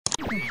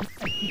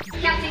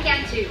Captain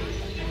Gantu,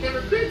 the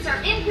recruits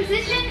are in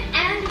position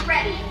and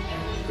ready.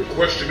 The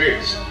question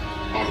is,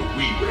 are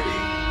we ready?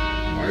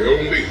 I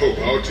only hope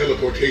our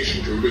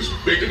teleportation tube is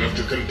big enough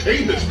to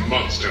contain this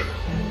monster.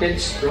 And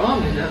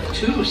strong enough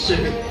too, sir.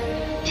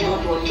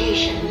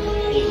 Teleportation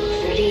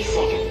in 30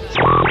 seconds.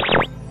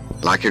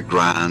 Like a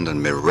grand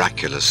and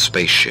miraculous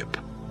spaceship,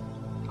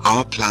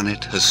 our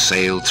planet has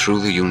sailed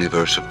through the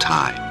universe of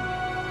time.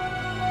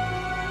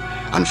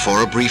 And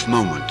for a brief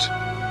moment,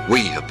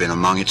 we have been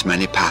among its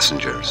many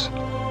passengers.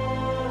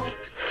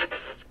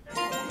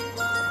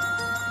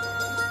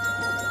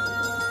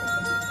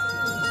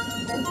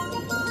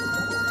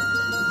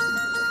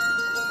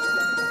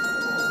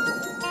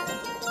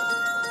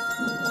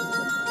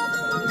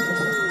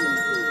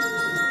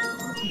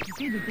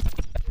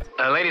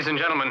 Ladies and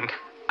gentlemen,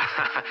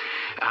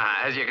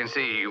 as you can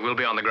see, we'll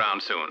be on the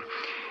ground soon.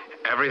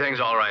 Everything's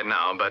all right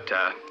now, but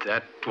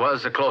that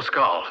was a close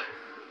call.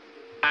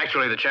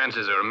 Actually, the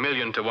chances are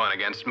 1,000,000 to 1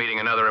 against meeting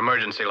another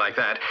emergency like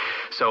that.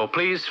 So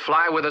please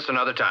fly with us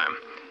another time.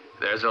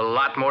 There's a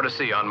lot more to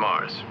see on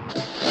Mars.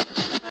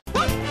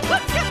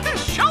 Let's get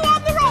this show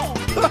on the road!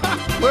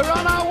 We're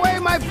on our way,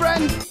 my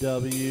friend!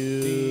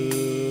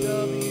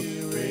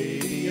 WDW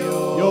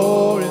Radio,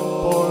 your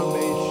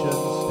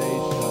information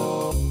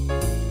station.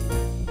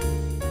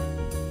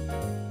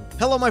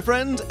 Hello, my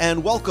friends,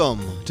 and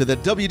welcome to the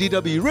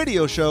WDW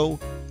Radio Show,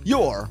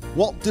 your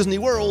Walt Disney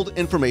World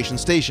information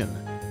station.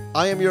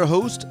 I am your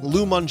host,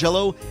 Lou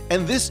Mongello,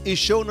 and this is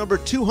show number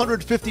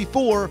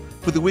 254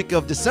 for the week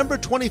of December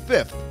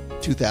 25th,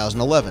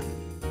 2011.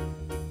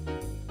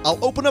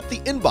 I'll open up the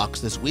inbox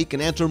this week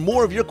and answer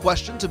more of your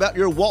questions about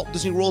your Walt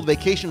Disney World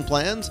vacation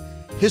plans,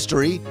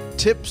 history,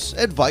 tips,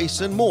 advice,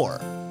 and more.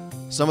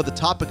 Some of the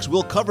topics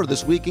we'll cover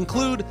this week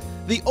include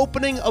the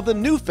opening of the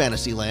new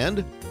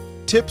Fantasyland,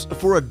 tips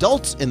for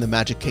adults in the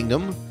Magic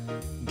Kingdom,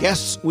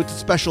 guests with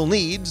special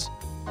needs,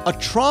 a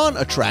Tron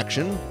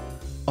attraction,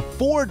 a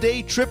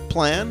 4-day trip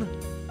plan,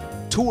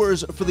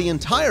 tours for the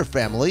entire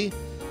family,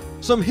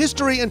 some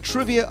history and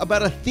trivia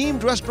about a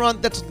themed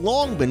restaurant that's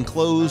long been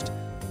closed,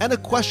 and a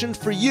question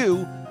for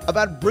you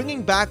about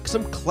bringing back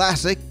some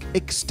classic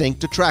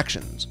extinct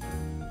attractions.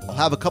 I'll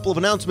have a couple of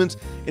announcements,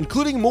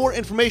 including more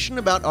information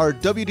about our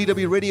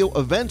WDW Radio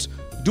events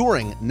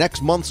during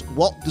next month's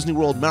Walt Disney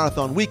World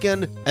Marathon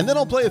weekend, and then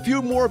I'll play a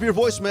few more of your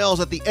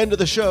voicemails at the end of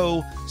the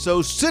show,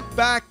 so sit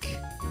back,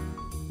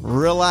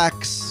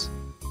 relax,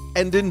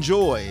 and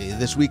enjoy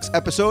this week's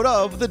episode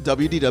of the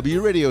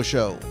WDW Radio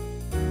Show.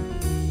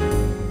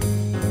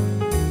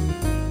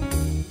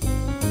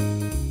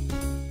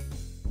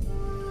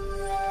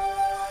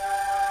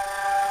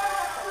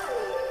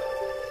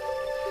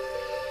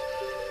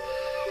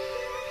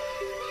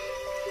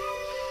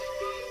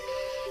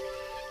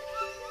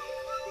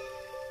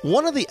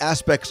 One of the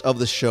aspects of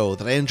the show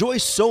that I enjoy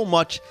so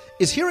much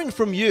is hearing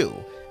from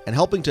you and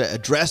helping to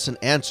address and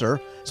answer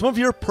some of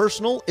your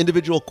personal,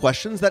 individual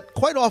questions that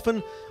quite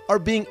often are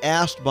being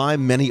asked by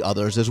many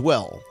others as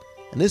well.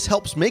 And this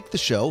helps make the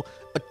show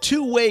a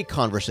two-way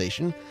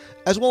conversation,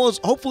 as well as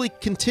hopefully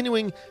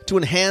continuing to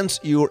enhance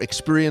your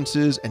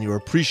experiences and your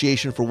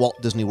appreciation for Walt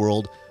Disney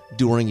World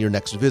during your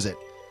next visit.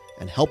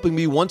 And helping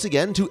me once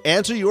again to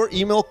answer your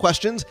email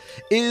questions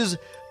is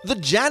the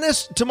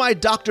Janice to my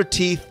Dr.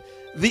 Teeth,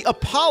 the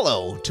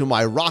Apollo to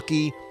my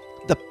Rocky,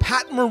 the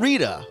Pat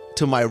Morita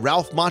to my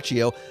Ralph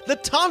Macchio, the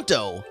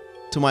Tonto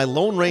to my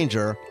Lone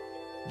Ranger,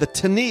 the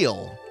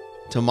Tennille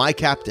to my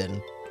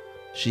Captain.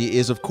 She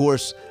is, of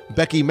course,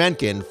 Becky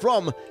Menken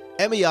from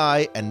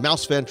MEI and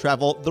Mousefan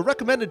Travel, the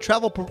recommended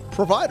travel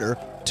provider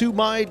to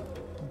my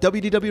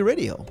WDW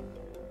Radio.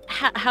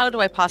 How do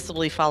I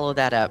possibly follow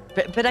that up?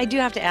 But I do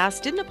have to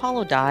ask, didn't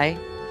Apollo die?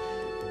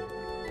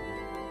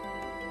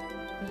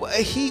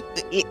 He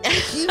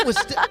was...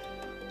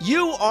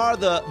 You are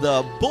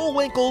the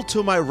Bullwinkle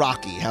to my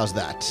Rocky. How's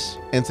that?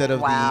 Instead of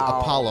the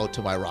Apollo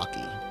to my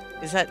Rocky.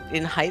 Is that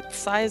in height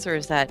size or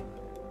is that?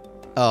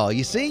 Oh,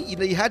 you see,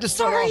 you had to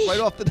start off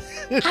right off the.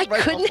 I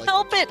couldn't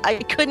help it. I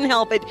couldn't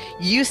help it.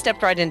 You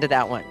stepped right into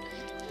that one.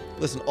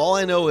 Listen, all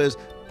I know is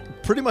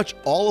pretty much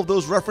all of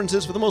those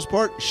references, for the most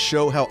part,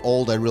 show how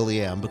old I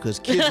really am, because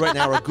kids right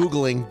now are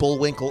Googling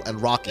Bullwinkle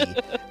and Rocky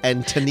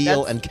and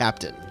Tennille and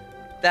Captain.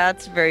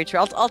 That's very true.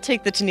 I'll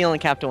take the Tennille and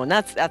Captain one.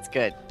 That's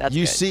good. That's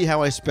you good. See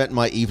how I spent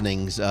my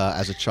evenings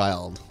as a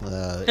child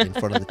in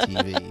front of the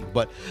TV.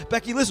 But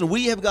Becky, listen,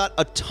 we have got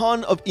a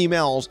ton of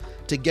emails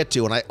to get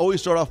to, and I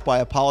always start off by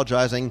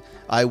apologizing.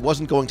 I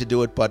wasn't going to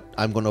do it, but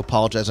I'm going to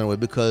apologize anyway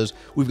because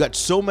we've got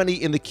so many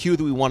in the queue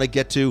that we want to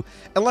get to.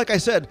 And like I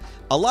said,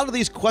 a lot of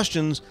these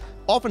questions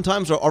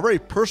oftentimes are very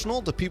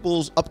personal to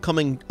people's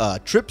upcoming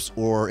trips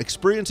or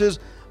experiences,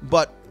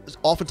 but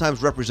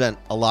oftentimes represent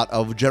a lot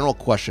of general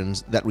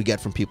questions that we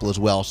get from people as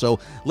well. So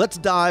let's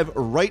dive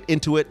right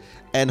into it,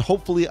 and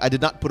hopefully I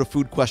did not put a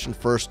food question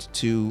first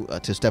to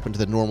step into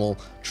the normal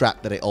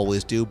trap that I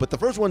always do. But the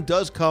first one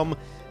does come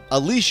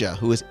Alicia,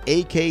 who is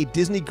AK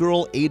Disney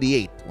Girl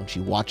 88 when she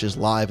watches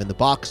live in the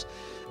box.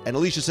 And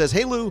Alicia says,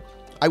 "Hey Lou,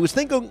 I was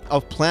thinking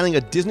of planning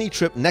a Disney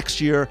trip next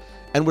year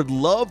and would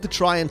love to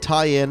try and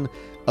tie in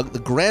the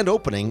grand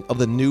opening of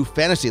the new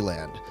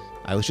Fantasyland.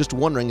 I was just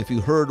wondering if you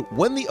heard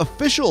when the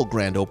official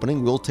grand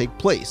opening will take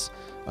place.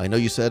 I know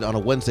you said on a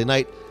Wednesday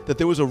night that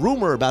there was a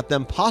rumor about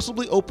them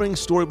possibly opening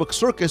Storybook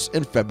Circus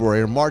in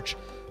February or March.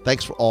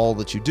 Thanks for all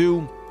that you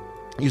do.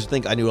 I used to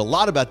think I knew a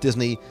lot about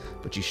Disney,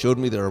 but you showed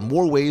me there are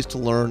more ways to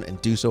learn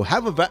and do so.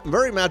 Have a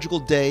very magical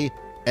day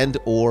and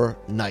or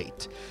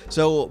night.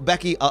 So,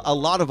 Becky, a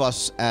lot of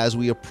us, as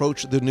we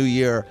approach the new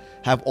year,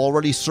 have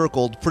already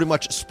circled pretty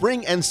much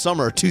spring and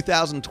summer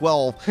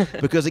 2012,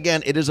 because,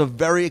 again, it is a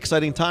very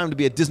exciting time to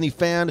be a Disney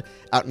fan.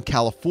 Out in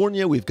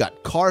California, we've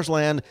got Cars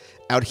Land.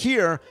 Out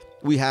here,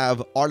 we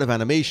have Art of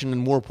Animation, and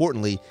more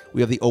importantly,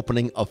 we have the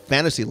opening of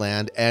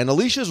Fantasyland. And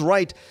Alicia's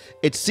right.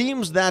 It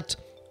seems that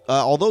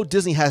although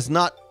Disney has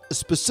not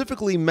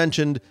specifically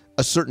mentioned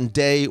a certain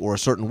day or a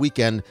certain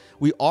weekend,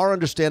 we are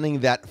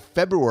understanding that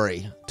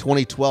February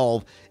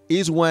 2012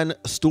 is when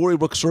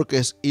Storybook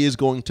Circus is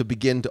going to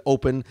begin to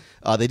open.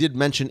 They did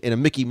mention in a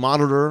Mickey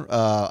Monitor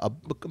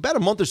about a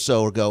month or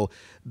so ago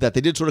that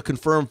they did sort of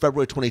confirm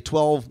February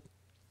 2012.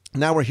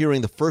 Now we're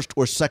hearing the first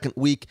or second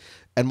week,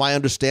 and my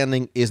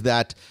understanding is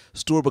that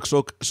Storybook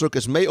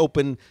Circus may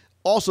open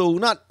also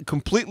not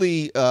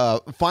completely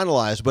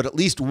finalized, but at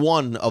least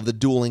one of the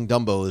dueling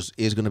Dumbos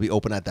is going to be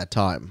open at that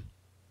time.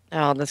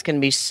 Oh, that's going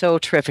to be so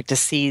terrific to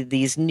see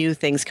these new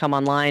things come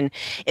online.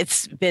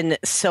 It's been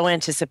so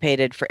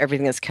anticipated for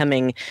everything that's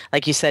coming,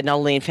 like you said, not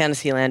only in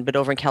Fantasyland, but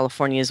over in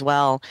California as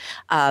well.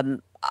 I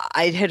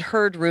had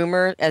heard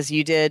rumor, as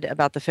you did,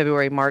 about the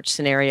February-March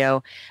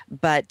scenario,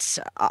 but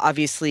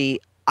obviously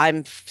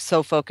I'm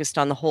so focused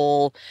on the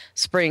whole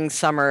spring,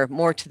 summer,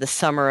 more to the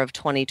summer of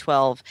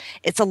 2012.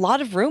 It's a lot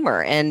of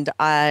rumor, and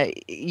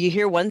you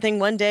hear one thing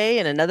one day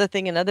and another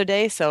thing another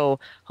day. So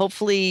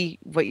hopefully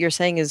what you're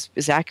saying is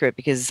accurate,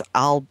 because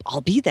I'll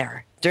be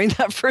there during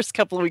that first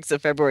couple of weeks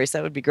of February. So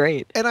that would be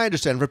great. And I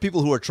understand for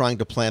people who are trying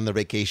to plan their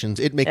vacations,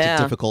 it makes it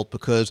difficult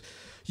because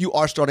you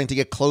are starting to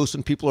get close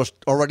and people are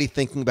already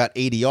thinking about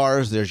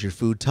ADRs. There's your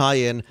food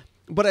tie-in.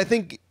 But I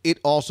think it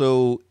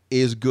also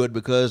is good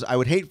because I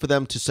would hate for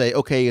them to say,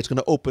 okay, it's going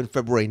to open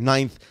February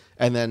 9th,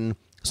 and then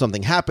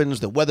something happens,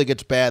 the weather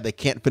gets bad, they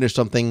can't finish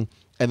something,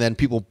 and then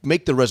people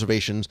make the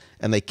reservations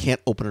and they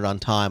can't open it on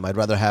time. I'd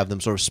rather have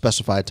them sort of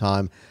specify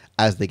time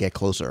as they get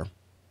closer.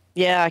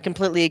 Yeah, I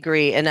completely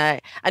agree. And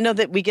I know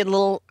that we get a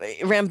little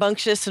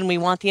rambunctious and we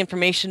want the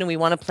information and we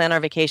want to plan our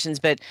vacations.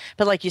 But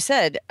like you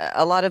said,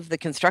 a lot of the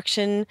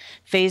construction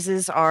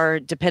phases are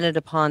dependent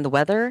upon the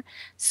weather.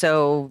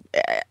 So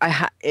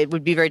it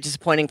would be very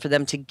disappointing for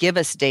them to give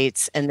us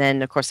dates and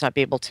then, of course, not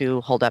be able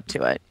to hold up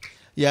to it.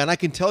 Yeah, and I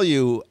can tell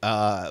you,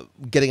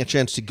 getting a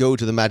chance to go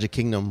to the Magic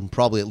Kingdom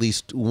probably at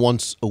least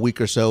once a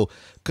week or so,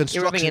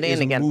 construction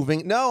is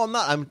moving. No, I'm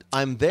not.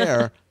 I'm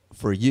there.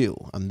 For you.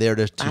 I'm there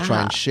to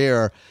try and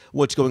share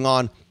what's going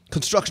on.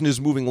 Construction is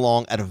moving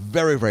along at a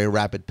very, very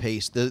rapid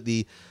pace.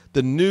 The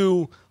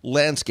new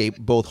landscape,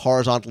 both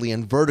horizontally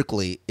and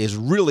vertically, is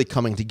really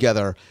coming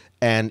together,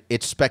 and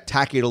it's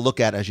spectacular to look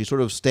at as you sort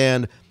of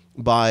stand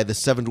by the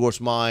Seven Dwarfs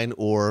Mine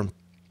or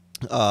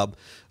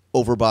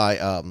over by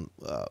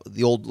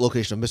the old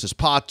location of Mrs.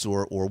 Potts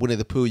or Winnie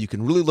the Pooh. You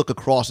can really look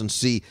across and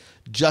see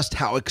just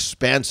how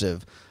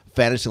expansive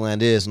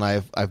Fantasyland is, and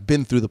I've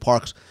been through the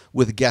parks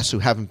with guests who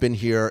haven't been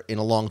here in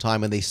a long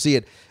time, and they see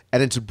it,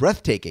 and it's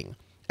breathtaking.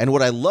 And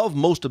what I love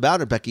most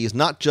about it, Becky, is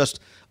not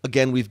just,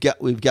 again, we've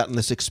gotten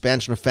this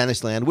expansion of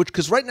Fantasyland, which,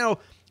 because right now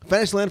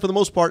Fantasyland for the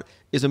most part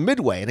is a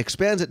midway and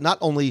expands it not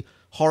only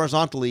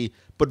horizontally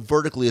but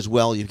vertically as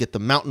well. You get the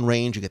mountain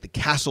range, you get the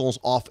castles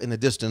off in the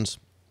distance.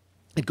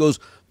 It goes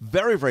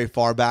very, very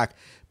far back,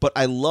 but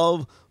I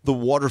love the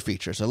water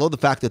features. I love the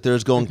fact that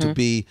there's going to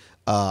be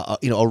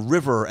a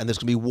river, and there's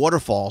going to be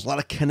waterfalls, a lot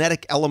of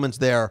kinetic elements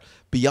there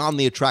beyond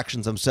the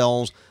attractions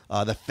themselves.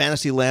 The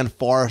Fantasyland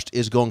forest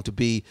is going to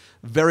be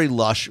very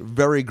lush,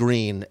 very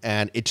green,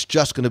 and it's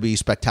just going to be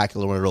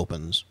spectacular when it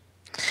opens.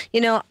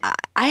 You know,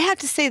 I have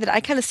to say that I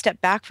kind of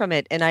stepped back from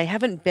it, and I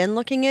haven't been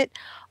looking at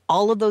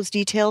all of those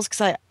details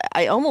because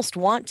I almost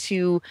want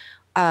to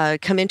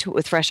come into it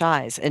with fresh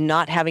eyes and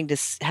not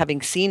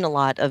having seen a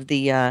lot of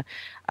the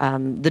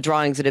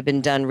drawings that have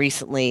been done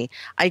recently.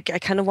 I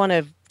kind of want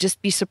to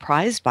just be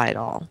surprised by it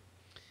all.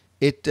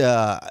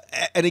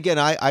 And again,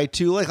 I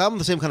too, like, I'm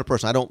the same kind of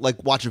person. I don't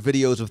like watch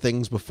videos of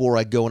things before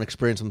I go and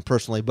experience them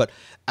personally. But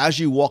as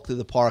you walk through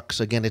the parks,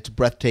 again, it's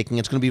breathtaking.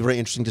 It's going to be very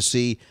interesting to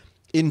see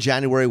in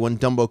January when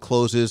Dumbo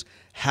closes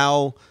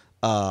how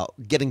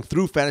getting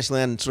through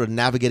Fantasyland, sort of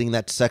navigating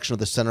that section of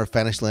the center of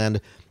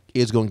Fantasyland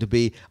is going to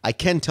be. I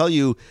can tell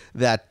you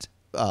that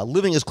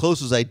living as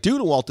close as I do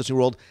to Walt Disney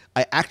World,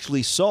 I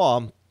actually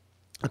saw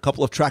a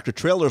couple of tractor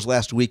trailers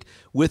last week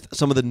with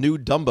some of the new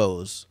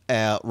Dumbos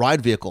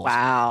ride vehicles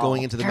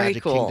going into the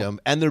Magic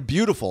Kingdom, and they're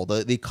beautiful.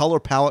 The color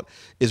palette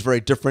is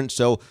very different.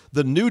 So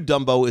the new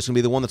Dumbo is going to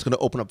be the one that's going to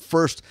open up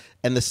first,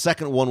 and the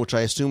second one, which I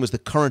assume is the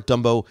current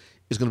Dumbo,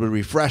 is going to be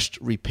refreshed,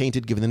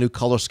 repainted, given the new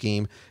color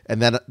scheme,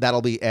 and then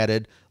that'll be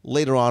added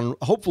later on,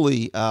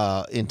 hopefully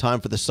in time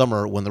for the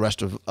summer when the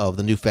rest of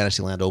the new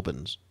Fantasyland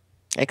opens.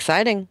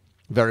 Exciting.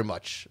 Very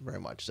much, very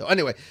much. So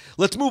anyway,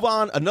 let's move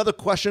on. Another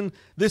question.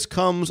 This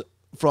comes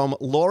from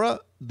Laura,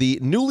 the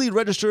newly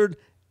registered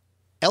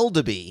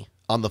Eldaby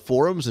on the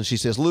forums, and she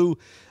says, Lou,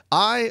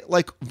 I,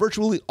 like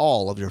virtually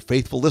all of your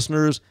faithful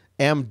listeners,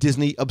 am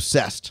Disney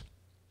obsessed.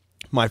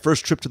 My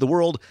first trip to the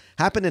world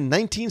happened in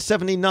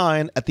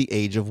 1979 at the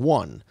age of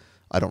 1.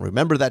 I don't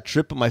remember that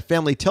trip, but my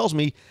family tells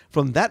me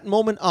from that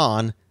moment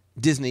on,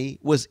 Disney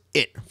was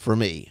it for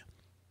me.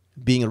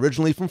 Being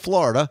originally from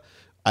Florida,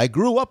 I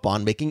grew up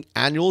on making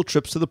annual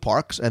trips to the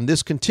parks, and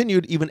this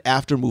continued even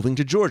after moving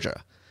to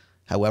Georgia.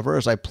 However,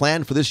 as I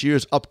planned for this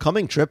year's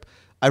upcoming trip,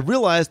 I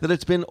realized that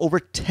it's been over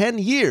 10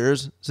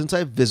 years since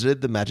I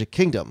visited the Magic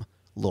Kingdom.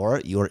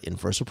 Laura, you're in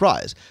for a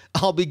surprise.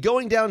 I'll be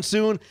going down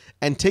soon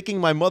and taking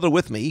my mother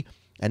with me,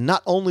 and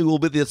not only will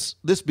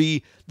this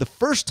be the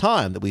first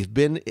time that we've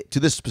been to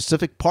this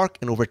specific park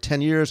in over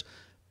 10 years,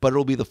 but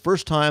it'll be the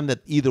first time that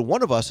either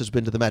one of us has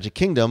been to the Magic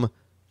Kingdom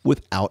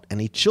without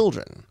any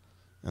children.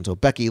 And so,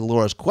 Becky,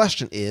 Laura's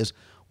question is,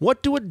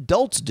 what do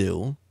adults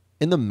do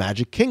in the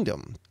Magic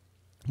Kingdom?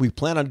 We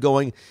plan on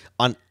going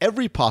on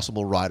every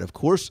possible ride, of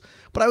course,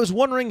 but I was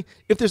wondering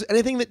if there's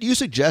anything that you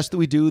suggest that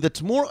we do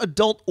that's more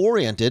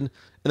adult-oriented and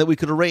that we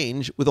could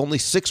arrange with only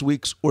 6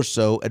 weeks or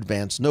so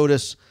advance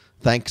notice.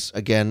 Thanks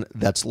again.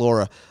 That's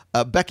Laura.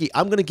 Becky,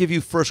 I'm going to give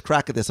you first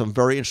crack at this. I'm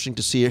very interested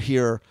to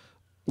hear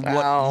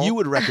what you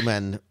would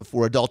recommend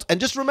for adults. And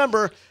just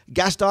remember,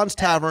 Gaston's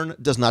Tavern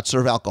does not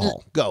serve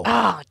alcohol. Go.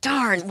 Oh,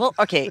 darn. Well,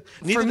 okay.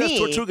 Neither does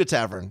Tortuga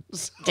Tavern.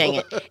 Dang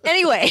it.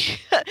 Anyway,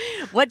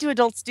 what do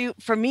adults do?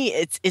 For me,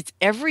 it's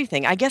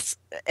everything. I guess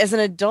as an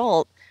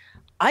adult,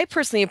 I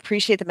personally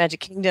appreciate the Magic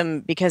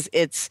Kingdom because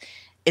it's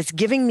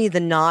giving me the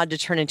nod to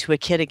turn into a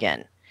kid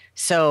again.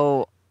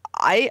 So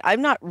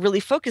I'm not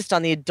really focused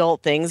on the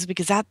adult things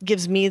because that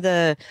gives me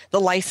the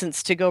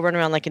license to go run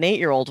around like an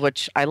 8-year-old,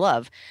 which I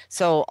love.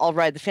 So I'll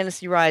ride the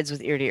fantasy rides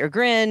with ear to ear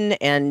grin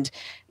and,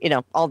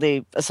 all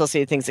the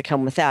associated things that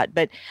come with that.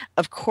 But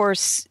of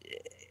course,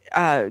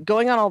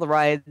 going on all the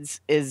rides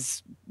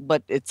is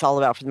what it's all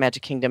about for the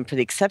Magic Kingdom, for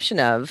the exception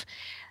of,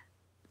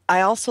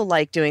 I also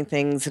like doing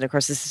things. And of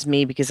course, this is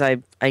me because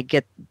I'm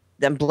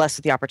blessed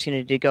with the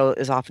opportunity to go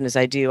as often as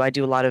I do. I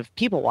do a lot of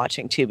people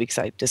watching too, because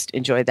I just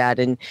enjoy that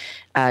and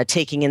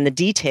taking in the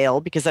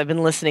detail, because I've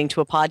been listening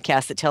to a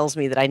podcast that tells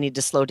me that I need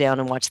to slow down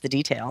and watch the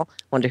detail.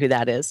 Wonder who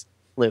that is?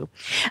 Lou.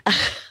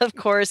 Of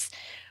course,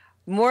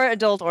 more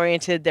adult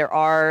oriented. There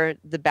are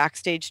the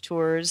backstage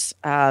tours,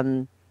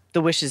 the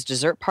Wishes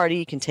dessert party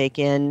you can take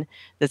in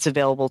that's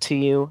available to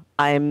you.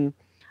 I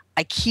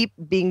keep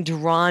being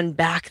drawn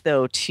back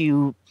though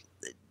to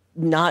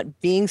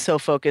not being so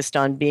focused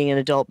on being an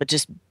adult, but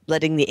just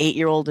letting the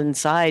 8-year-old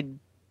inside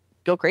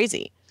go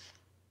crazy.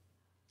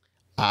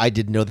 I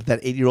didn't know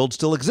that 8-year-old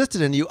still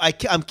existed in you.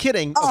 I'm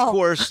kidding, of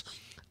course,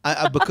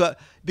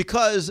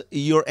 because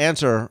your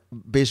answer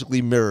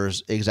basically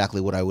mirrors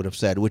exactly what I would have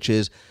said, which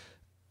is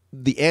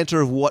the answer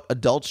of what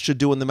adults should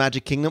do in the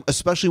Magic Kingdom,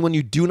 especially when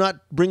you do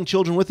not bring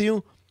children with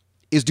you,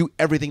 is do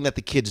everything that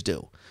the kids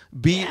do.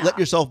 Let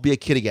yourself be a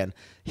kid again.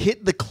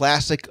 Hit the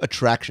classic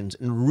attractions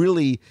and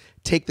really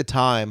take the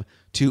time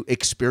to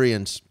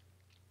experience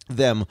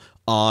them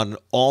on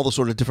all the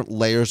sort of different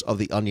layers of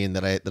the onion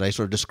that I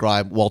sort of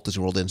describe Walt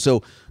Disney World in.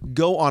 So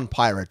go on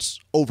Pirates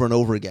over and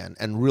over again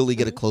and really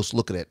get a close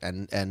look at it,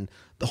 and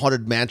the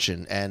Haunted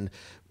Mansion, and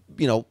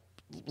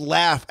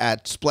laugh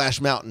at Splash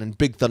Mountain and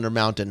Big Thunder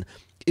Mountain.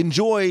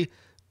 Enjoy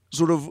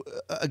sort of,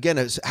 again,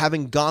 as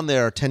having gone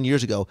there 10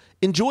 years ago,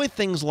 enjoy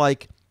things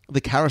like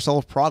the Carousel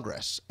of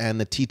Progress and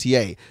the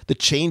TTA, the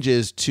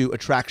changes to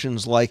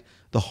attractions like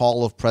the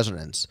Hall of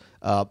Presidents,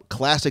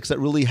 classics that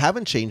really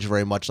haven't changed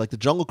very much, like the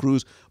Jungle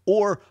Cruise,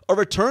 or a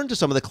return to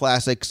some of the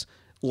classics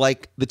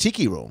like the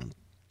Tiki Room.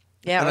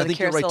 Yeah, or the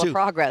Carousel of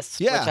Progress,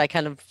 which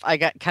I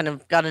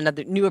got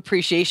another new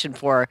appreciation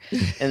for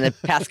in the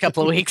past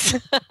couple of weeks.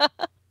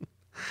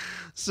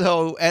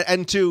 So,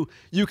 and two,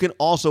 you can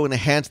also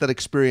enhance that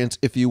experience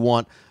if you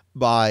want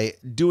by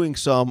doing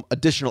some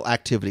additional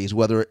activities,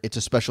 whether it's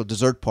a special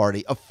dessert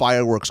party, a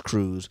fireworks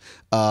cruise,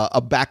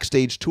 a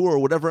backstage tour,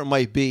 whatever it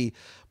might be.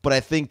 But I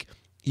think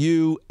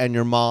you and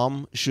your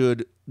mom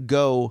should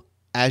go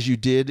as you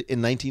did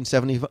in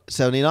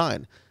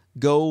 1979.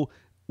 Go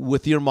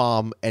with your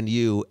mom and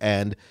you,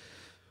 and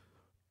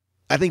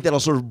I think that'll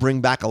sort of bring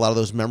back a lot of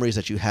those memories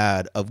that you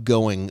had of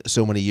going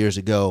so many years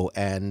ago.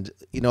 And,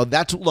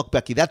 look,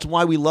 Becky, that's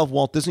why we love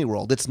Walt Disney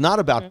World. It's not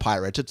about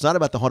pirates. It's not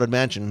about the Haunted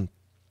Mansion.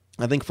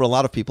 I think for a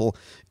lot of people,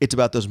 it's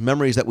about those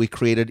memories that we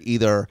created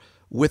either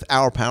with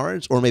our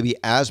parents or maybe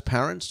as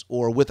parents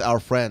or with our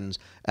friends.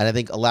 And I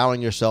think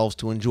allowing yourselves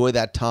to enjoy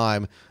that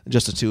time,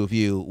 just the two of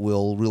you,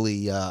 will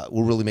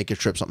really make your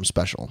trip something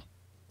special.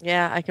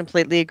 Yeah, I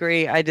completely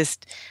agree. I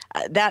just,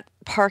 that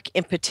park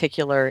in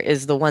particular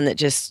is the one that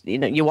just,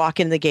 you walk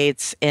in the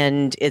gates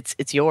and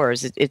it's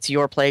yours. It's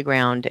your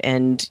playground.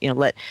 And,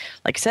 like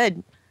I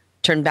said,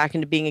 turn back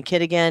into being a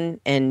kid again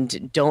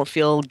and don't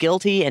feel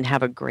guilty and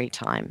have a great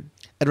time.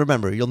 And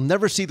remember, you'll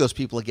never see those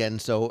people again,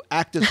 so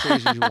act as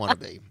crazy as you want to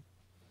be.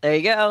 There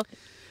you go.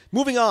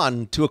 Moving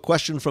on to a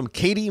question from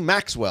Katie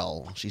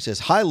Maxwell. She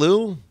says, "Hi,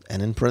 Lou,"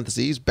 and in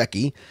parentheses,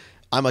 Becky.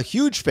 "I'm a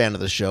huge fan of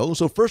the show,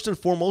 so first and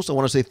foremost, I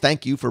want to say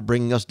thank you for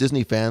bringing us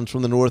Disney fans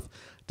from the North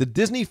the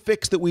Disney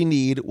fix that we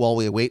need while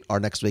we await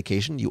our next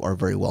vacation. You are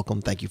very welcome.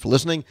 Thank you for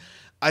listening.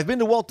 I've been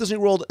to Walt Disney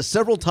World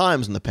several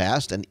times in the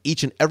past, and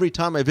each and every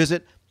time I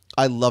visit,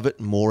 I love it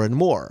more and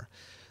more.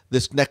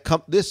 This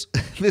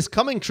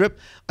coming trip,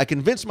 I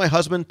convinced my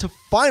husband to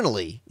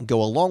finally go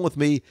along with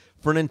me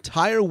for an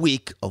entire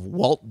week of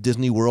Walt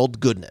Disney World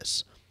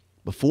goodness.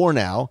 Before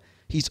now,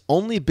 he's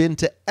only been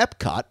to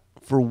Epcot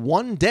for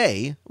one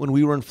day when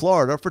we were in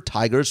Florida for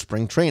Tiger's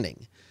spring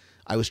training.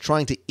 I was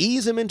trying to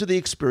ease him into the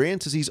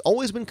experience as he's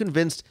always been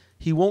convinced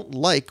he won't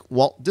like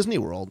Walt Disney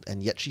World,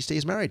 and yet she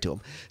stays married to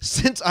him.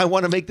 Since I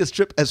want to make this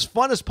trip as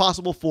fun as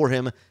possible for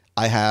him,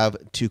 I have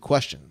two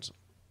questions.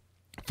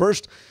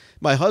 First,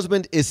 my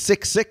husband is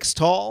 6'6"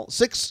 tall,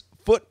 6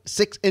 foot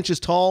 6 inches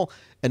tall,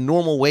 and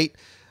normal weight.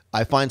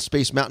 I find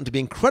Space Mountain to be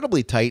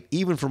incredibly tight,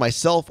 even for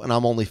myself, and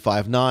I'm only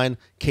 5'9".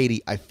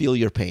 Katie, I feel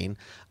your pain.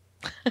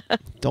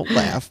 Don't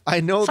laugh.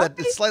 I know that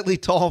it's slightly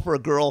tall for a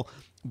girl,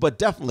 but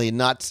definitely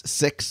not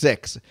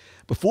 6'6".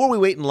 Before we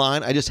wait in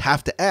line, I just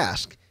have to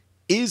ask,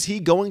 is he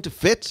going to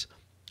fit?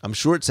 I'm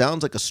sure it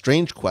sounds like a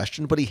strange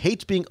question, but he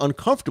hates being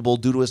uncomfortable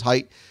due to his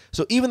height.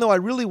 So even though I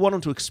really want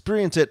him to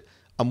experience it,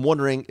 I'm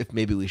wondering if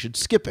maybe we should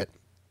skip it.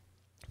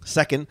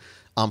 Second,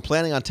 I'm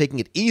planning on taking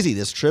it easy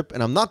this trip,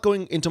 and I'm not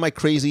going into my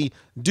crazy,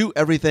 do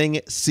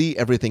everything, see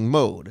everything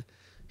mode.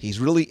 He's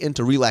really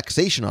into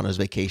relaxation on his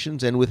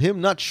vacations, and with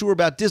him not sure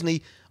about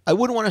Disney, I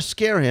wouldn't want to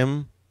scare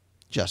him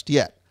just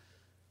yet.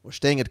 We're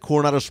staying at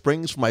Coronado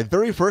Springs for my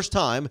very first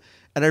time,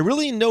 and I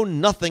really know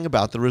nothing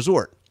about the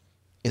resort.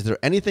 Is there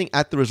anything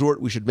at the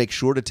resort we should make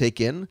sure to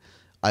take in?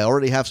 I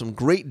already have some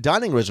great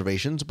dining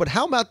reservations, but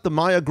how about the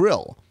Maya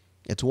Grill?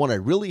 It's one I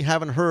really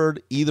haven't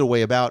heard either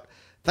way about.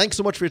 Thanks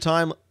so much for your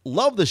time.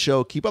 Love the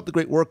show. Keep up the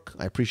great work.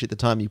 I appreciate the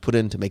time you put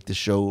in to make this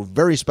show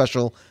very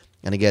special.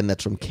 And again,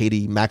 that's from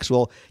Katie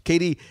Maxwell.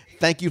 Katie,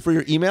 thank you for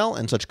your email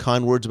and such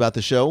kind words about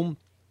the show.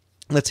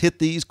 Let's hit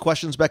these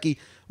questions, Becky,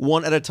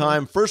 one at a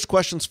time. First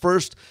questions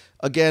first.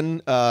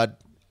 Again,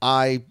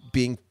 I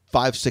being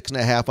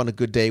 5'6.5" on a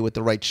good day with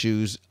the right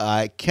shoes,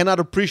 I cannot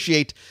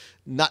appreciate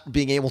not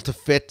being able to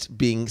fit,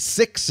 being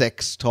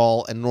 6'6"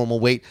 tall and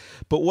normal weight.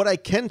 But what I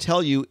can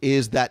tell you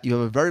is that you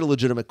have a very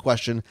legitimate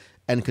question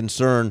and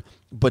concern,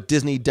 but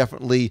Disney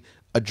definitely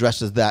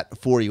addresses that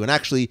for you. And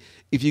actually,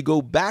 if you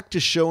go back to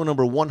show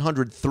number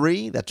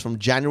 103, that's from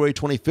January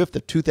 25th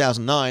of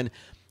 2009,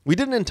 we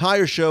did an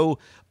entire show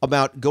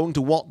about going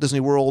to Walt Disney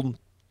World,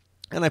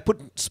 and I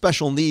put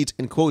special needs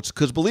in quotes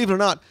because, believe it or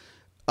not,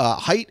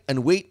 height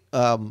and weight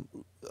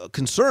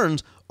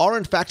concerns are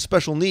in fact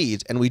special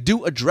needs, and we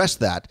do address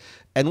that.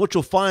 And what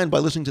you'll find by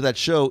listening to that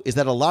show is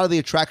that a lot of the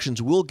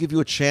attractions will give you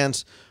a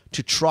chance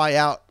to try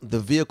out the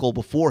vehicle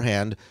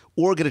beforehand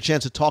or get a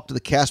chance to talk to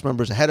the cast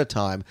members ahead of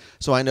time.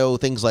 So I know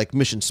things like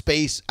Mission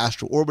Space,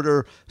 Astro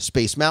Orbiter,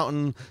 Space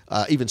Mountain,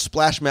 even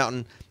Splash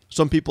Mountain.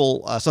 Some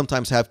people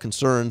sometimes have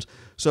concerns.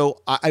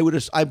 So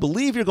I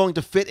believe you're going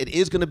to fit. It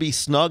is going to be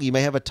snug. You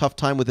may have a tough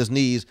time with his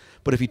knees,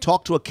 but if you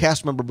talk to a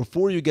cast member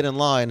before you get in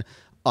line,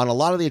 on a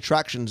lot of the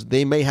attractions,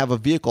 they may have a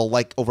vehicle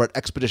like over at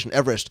Expedition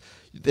Everest.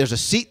 There's a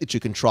seat that you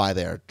can try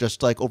there,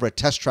 just like over at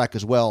Test Track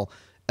as well.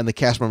 And the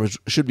cast members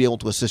should be able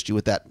to assist you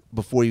with that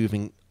before you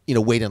even,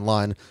 wait in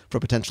line for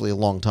potentially a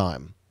long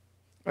time.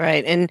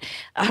 Right. And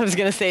I was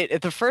going to say,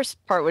 at the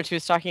first part, when she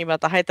was talking about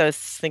the height, I was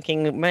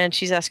thinking, man,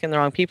 she's asking the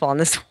wrong people on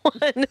this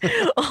one.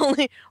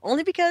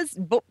 only because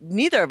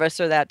neither of us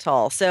are that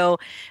tall. So,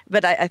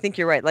 but I think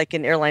you're right. Like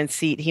an airline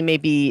seat, he may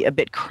be a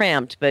bit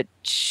cramped, but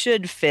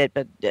should fit.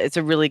 But it's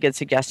a really good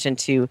suggestion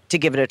to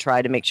give it a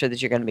try to make sure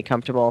that you're going to be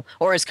comfortable,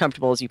 or as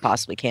comfortable as you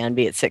possibly can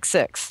be at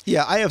 6'6".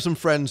 Yeah, I have some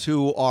friends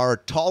who are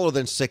taller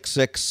than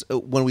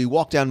 6'6". When we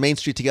walk down Main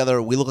Street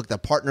together, we look like the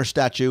partner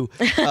statue.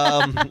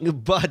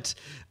 But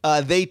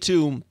they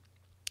too,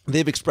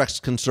 they've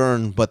expressed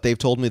concern, but they've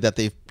told me that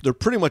they're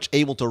pretty much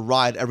able to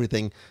ride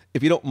everything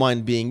if you don't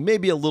mind being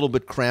maybe a little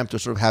bit cramped or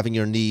sort of having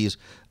your knees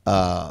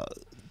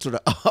sort of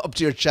up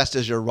to your chest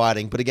as you're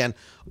riding. But again,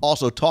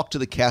 also talk to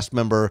the cast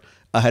member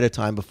ahead of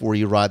time before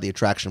you ride the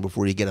attraction,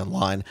 before you get in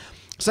line.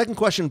 Second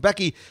question,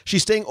 Becky,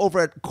 she's staying over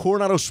at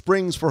Coronado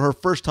Springs for her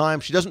first time.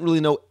 She doesn't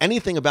really know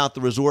anything about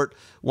the resort.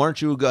 Why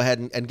don't you go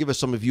ahead and give us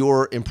some of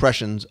your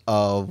impressions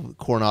of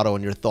Coronado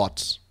and your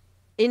thoughts?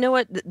 You know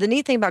what? The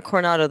neat thing about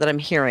Coronado that I'm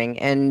hearing,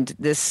 and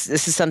this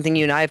is something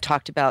you and I have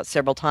talked about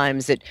several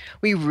times, that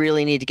we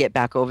really need to get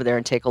back over there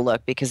and take a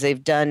look, because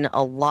they've done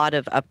a lot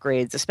of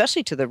upgrades,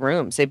 especially to the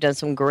rooms. They've done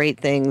some great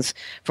things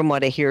from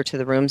what I hear to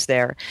the rooms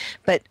there.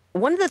 But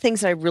one of the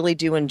things I really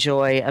do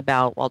enjoy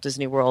about Walt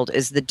Disney World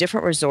is the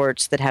different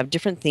resorts that have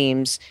different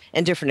themes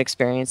and different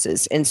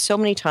experiences. And so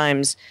many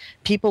times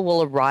people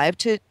will arrive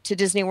to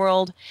Disney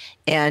World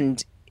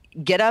and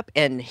get up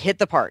and hit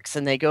the parks,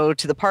 and they go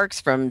to the parks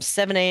from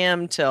 7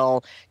 a.m.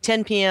 till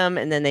 10 p.m.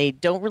 and then they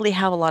don't really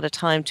have a lot of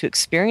time to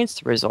experience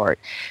the resort.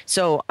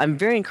 So I'm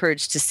very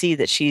encouraged to see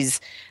that she's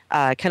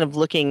kind of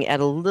looking at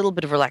a little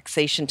bit of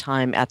relaxation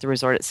time at the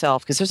resort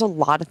itself, because there's a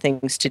lot of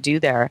things to do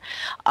there.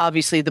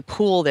 Obviously, the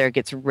pool there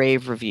gets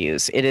rave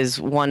reviews. It is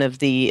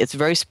it's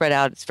very spread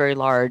out, it's very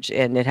large,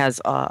 and it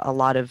has a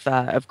lot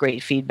of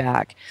great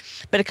feedback.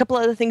 But a couple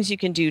other things you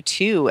can do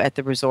too at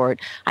the resort.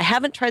 I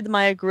haven't tried the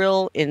Maya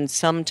Grill in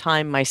some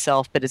time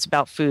myself, but it's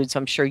about food, so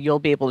I'm sure you'll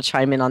be able to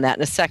chime in on that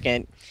in a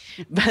second.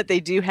 But they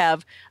do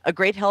have a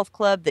great health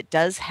club that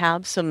does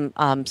have some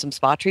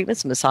spa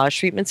treatments, some massage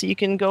treatments that you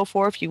can go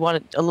for if you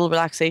want a little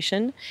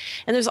relaxation.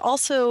 And there's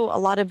also a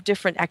lot of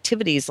different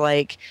activities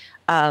like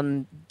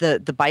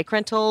the bike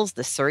rentals,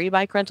 the Surrey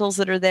bike rentals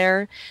that are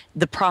there.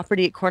 The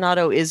property at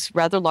Coronado is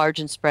rather large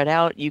and spread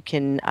out. You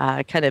can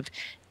kind of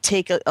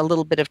take a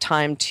little bit of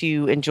time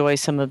to enjoy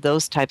some of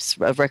those types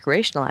of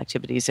recreational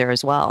activities there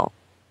as well.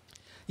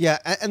 Yeah,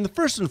 and the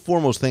first and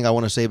foremost thing I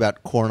want to say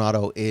about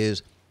Coronado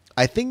is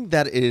I think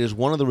that it is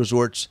one of the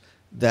resorts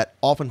that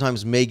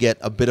oftentimes may get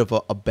a bit of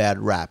a bad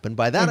rap. And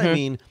by that I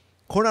mean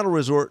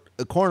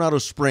Coronado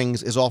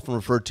Springs is often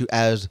referred to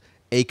as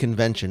a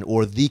convention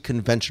or the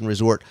convention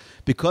resort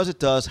because it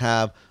does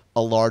have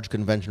a large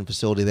convention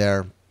facility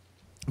there.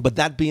 But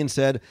that being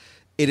said,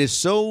 it is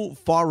so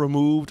far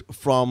removed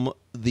from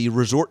the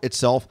resort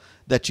itself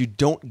that you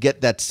don't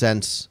get that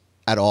sense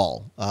at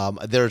all.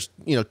 There's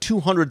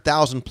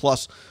 200,000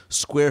 plus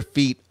square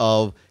feet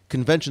of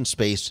convention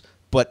space,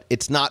 but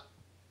it's not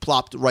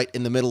plopped right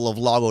in the middle of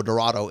Lago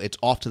Dorado. It's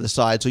off to the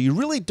side. So you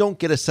really don't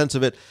get a sense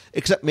of it,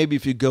 except maybe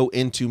if you go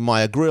into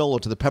Maya Grill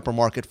or to the Pepper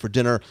Market for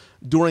dinner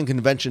during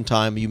convention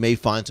time, you may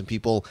find some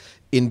people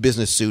in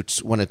business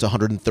suits when it's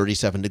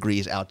 137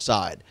 degrees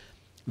outside.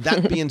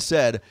 That being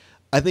said,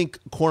 I think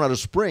Coronado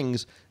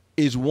Springs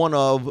is one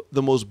of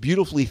the most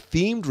beautifully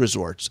themed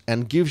resorts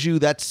and gives you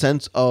that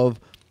sense of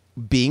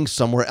being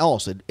somewhere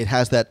else. It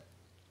has that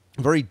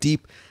very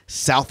deep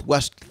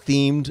Southwest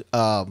themed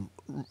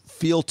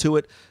feel to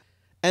it.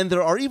 And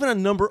there are even a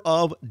number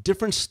of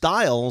different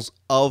styles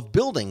of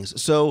buildings.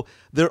 So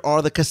there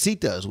are the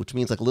casitas, which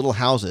means like little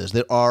houses.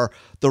 There are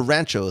the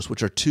ranchos,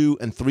 which are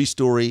 2- and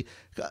 3-story,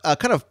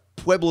 kind of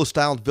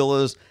Pueblo-style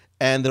villas.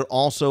 And there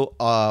also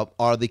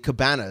are the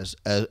cabanas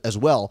as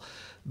well.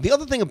 The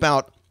other thing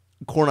about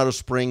Coronado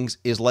Springs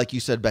is, like you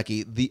said,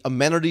 Becky, the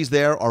amenities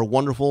there are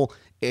wonderful.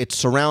 It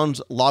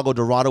surrounds Lago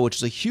Dorado, which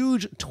is a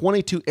huge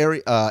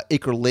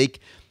 22-acre lake.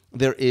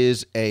 There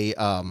is a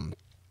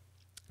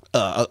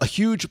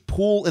huge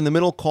pool in the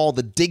middle called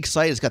the dig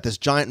site. It's got this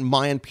giant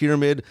Mayan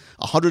pyramid,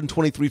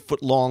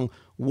 123-foot-long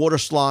water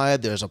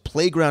slide. There's a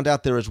playground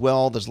out there as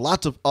well. There's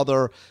lots of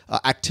other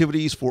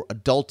activities for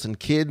adults and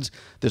kids.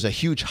 There's a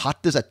huge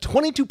there's a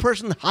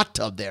 22-person hot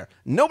tub there.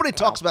 Nobody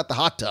talks about the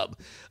hot tub.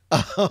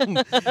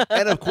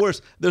 And of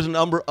course, there's a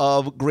number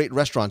of great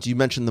restaurants. You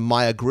mentioned the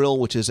Maya Grill,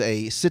 which is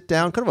a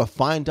sit-down, kind of a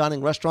fine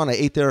dining restaurant. I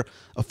ate there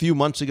a few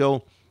months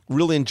ago.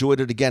 Really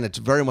enjoyed it. Again, it's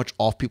very much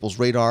off people's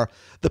radar.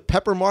 The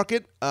Pepper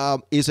Market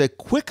is a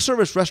quick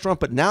service restaurant,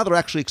 but now they're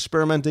actually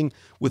experimenting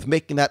with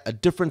making that a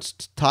different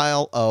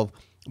style of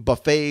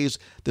buffets.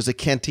 There's a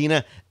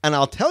cantina. And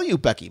I'll tell you,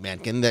 Becky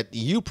Mankin, that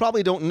you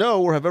probably don't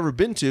know or have ever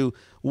been to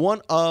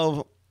one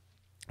of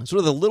sort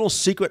of the little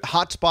secret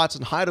hotspots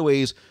and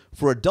hideaways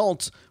for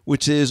adults,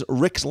 which is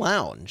Rick's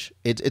Lounge.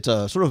 It's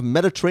a sort of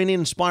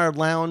Mediterranean-inspired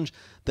lounge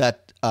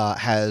that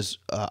has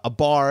a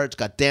bar. It's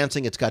got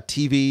dancing. It's got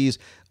TVs.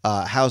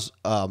 Has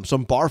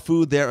some bar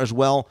food there as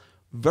well.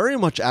 Very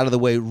much out of the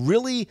way.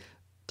 Really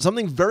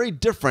something very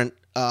different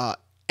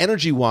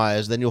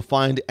energy-wise than you'll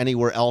find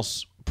anywhere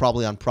else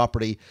probably on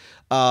property.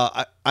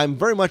 I'm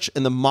very much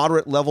in the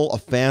moderate level a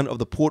fan of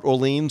the Port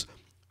Orleans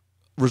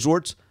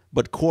resorts,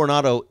 but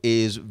Coronado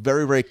is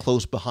very, very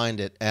close behind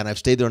it, and I've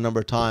stayed there a number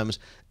of times.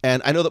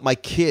 And I know that my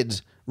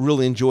kids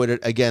really enjoyed it,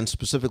 again,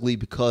 specifically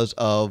because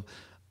of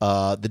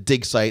the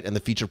dig site and the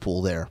feature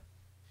pool there.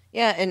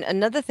 Yeah, and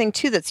another thing,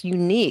 too, that's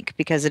unique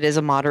because it is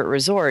a moderate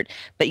resort,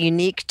 but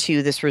unique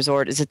to this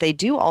resort is that they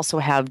do also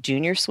have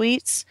junior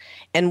suites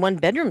and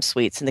one-bedroom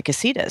suites in the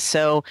casitas.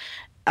 So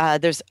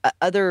there's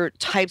other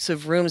types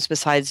of rooms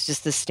besides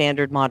just the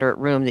standard moderate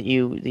room that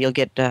you'll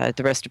get at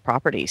the rest of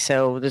property.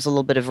 So there's a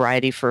little bit of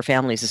variety for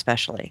families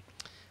especially.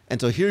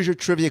 And so here's your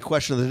trivia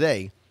question of the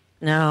day.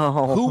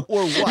 No. Who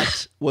or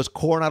what was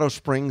Coronado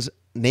Springs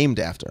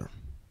named after?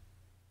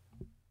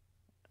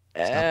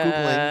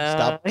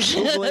 Stop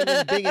Googling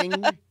and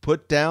digging.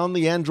 Put down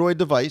the Android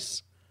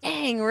device.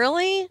 Dang,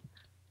 really?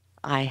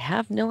 I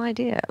have no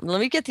idea. Let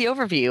me get the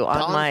overview on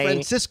Don my...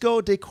 Francisco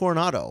de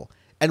Coronado.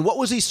 And what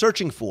was he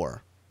searching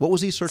for? What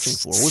was he searching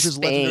for? What was his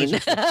legendary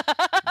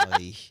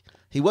search?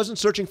 He wasn't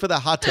searching for the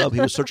hot tub.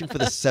 He was searching for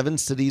the 7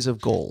 cities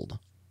of gold.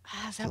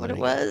 Is that what it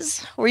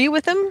was? Were you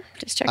with him?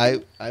 Just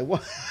checking. I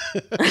was.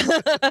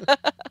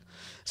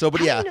 So,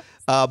 but yeah,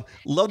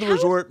 love the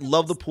resort,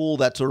 love the pool.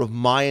 That sort of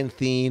Mayan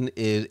theme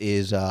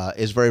is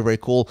very, very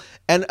cool.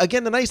 And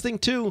again, the nice thing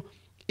too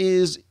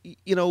is,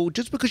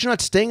 just because you're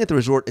not staying at the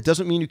resort, it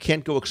doesn't mean you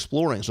can't go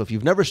exploring. So if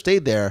you've never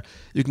stayed there,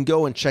 you can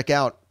go and check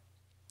out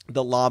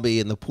the lobby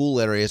and the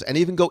pool areas, and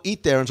even go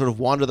eat there and sort of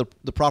wander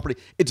the property.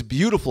 It's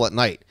beautiful at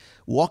night.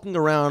 Walking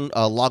around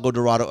Lago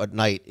Dorado at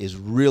night is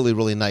really,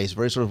 really nice.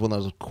 Very sort of one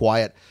of those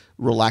quiet,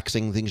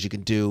 relaxing things you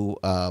can do.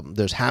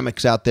 There's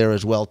hammocks out there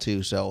as well,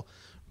 too. So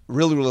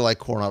really, really like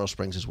Coronado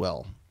Springs as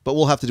well. But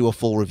we'll have to do a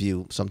full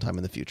review sometime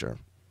in the future.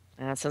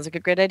 That sounds like a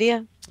great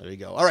idea. There you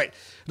go. All right.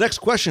 Next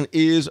question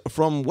is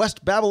from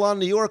West Babylon,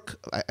 New York.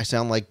 I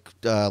sound like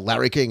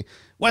Larry King.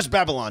 West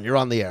Babylon, you're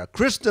on the air.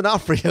 Chris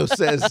D'Onofrio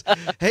says,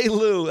 hey,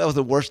 Lou, that was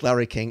the worst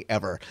Larry King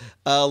ever.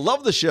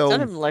 Love the show.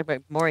 Sounded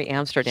like Maury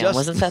Amsterdam.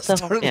 Wasn't that the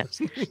whole? Yeah.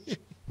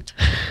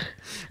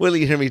 Wait till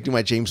you hear me do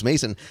my James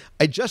Mason.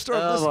 I just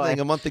started listening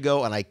a month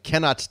ago, and I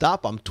cannot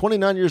stop. I'm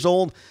 29 years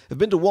old. I've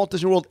been to Walt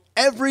Disney World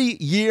every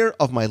year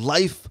of my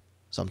life,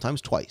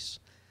 sometimes twice.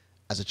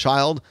 As a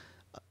child,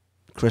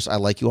 Chris, I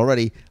like you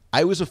already,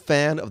 I was a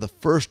fan of the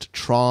first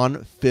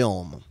Tron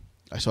film.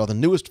 I saw the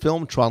newest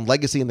film, Tron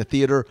Legacy, in the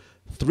theater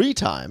 3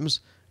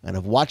 times, and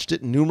have watched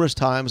it numerous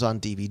times on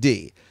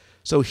DVD.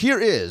 So here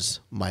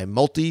is my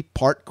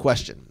multi-part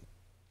question.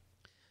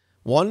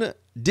 1,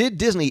 did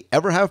Disney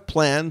ever have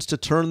plans to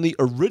turn the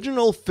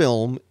original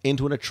film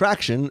into an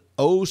attraction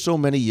so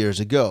many years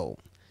ago?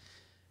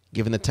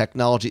 Given the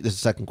technology, this is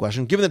the second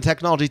question, given the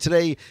technology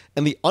today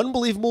and the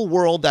unbelievable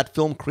world that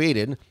film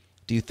created,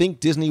 do you think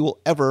Disney will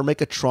ever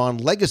make a Tron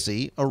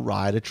Legacy a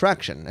ride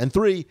attraction? And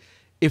 3,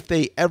 if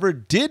they ever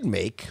did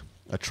make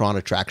a Tron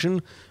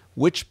attraction,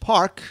 which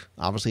park,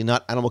 obviously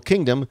not Animal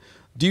Kingdom,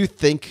 do you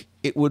think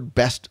it would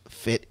best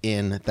fit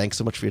in? Thanks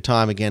so much for your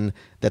time. Again,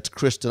 that's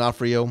Chris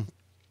D'Onofrio.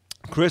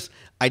 Chris,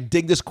 I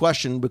dig this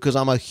question because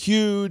I'm a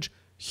huge,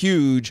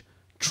 huge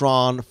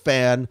Tron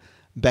fan.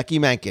 Becky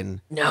Mankin.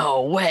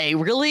 No way,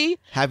 really?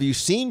 Have you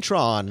seen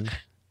Tron,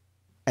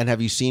 and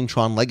have you seen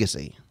Tron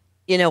Legacy?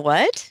 You know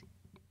what?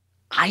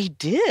 I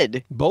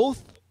did.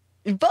 Both?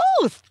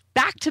 Both.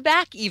 Back to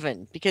back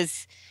even,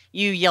 because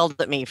you yelled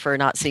at me for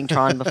not seeing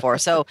Tron before.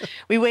 So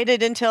we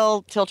waited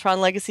until Tron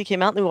Legacy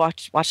came out and we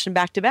watched them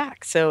back to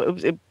back. So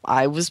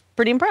I was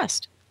pretty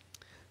impressed.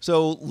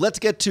 So let's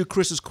get to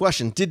Chris's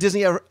question. Did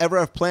Disney ever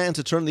have plans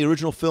to turn the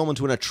original film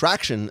into an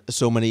attraction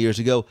so many years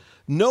ago?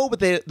 No, but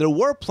there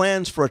were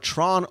plans for a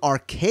Tron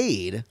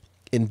arcade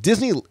in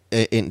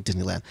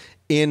Disneyland,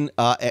 in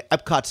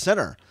Epcot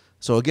Center.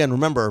 So again,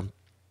 remember,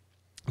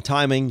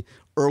 timing,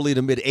 early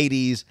to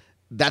mid-'80s,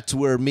 that's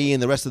where me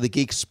and the rest of the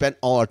geeks spent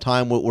all our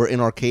time. We're in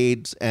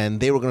arcades, and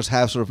they were going to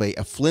have sort of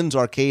a Flynn's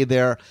arcade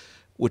there,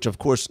 which of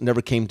course never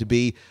came to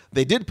be.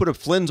 They did put a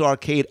Flynn's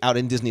arcade out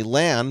in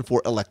Disneyland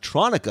for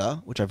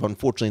Electronica, which I've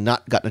unfortunately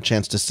not gotten a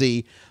chance to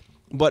see.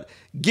 But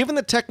given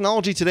the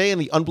technology today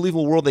and the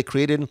unbelievable world they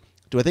created,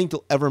 do I think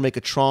they'll ever make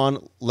a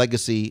Tron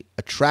Legacy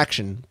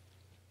attraction?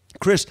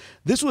 Chris,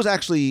 this was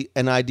actually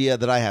an idea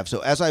that I have. So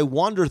as I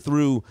wander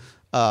through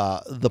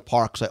the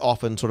parks, I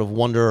often sort of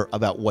wonder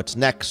about what's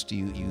next.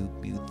 You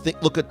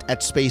look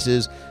at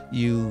spaces,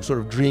 you sort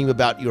of dream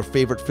about your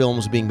favorite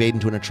films being made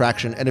into an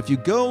attraction. And if you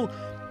go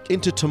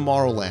into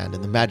Tomorrowland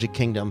in the Magic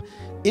Kingdom,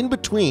 in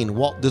between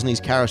Walt Disney's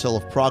Carousel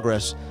of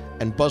Progress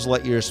and Buzz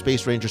Lightyear's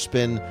Space Ranger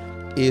Spin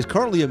is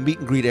currently a meet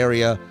and greet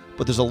area,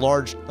 but there's a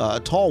large,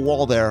 tall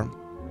wall there,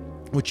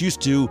 which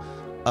used to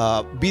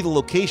be the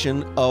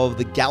location of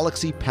the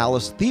Galaxy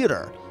Palace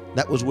Theater.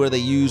 That was where they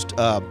used,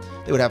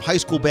 they would have high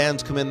school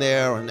bands come in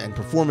there and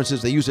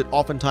performances. They used it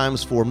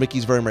oftentimes for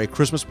Mickey's Very Merry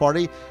Christmas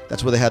Party.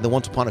 That's where they had the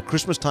Once Upon a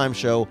Christmas Time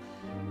show.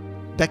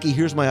 Becky,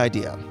 here's my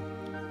idea.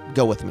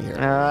 Go with me here.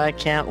 I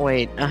can't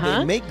wait.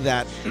 They make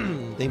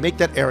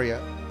that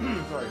area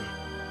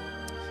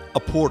a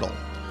portal.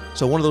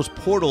 So one of those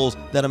portals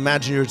that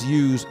Imagineers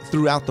use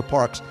throughout the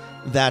parks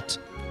that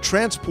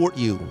transport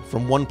you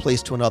from one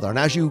place to another. And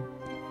as you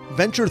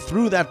venture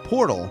through that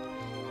portal,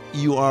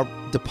 you are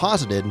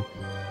deposited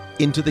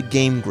into the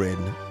game grid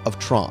of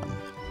Tron.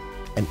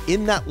 And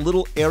in that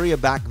little area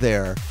back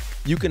there,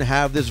 you can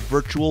have this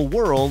virtual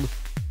world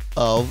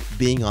of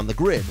being on the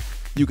grid.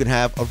 You can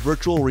have a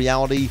virtual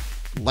reality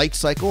light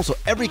cycle. So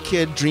every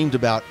kid dreamed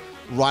about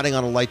riding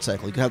on a light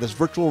cycle. You can have this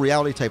virtual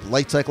reality type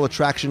light cycle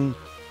attraction,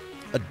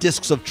 a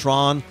Discs of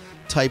Tron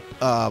type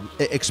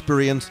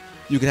experience.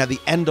 You can have the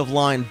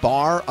end-of-line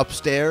bar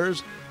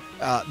upstairs.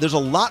 There's a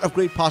lot of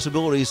great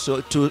possibilities.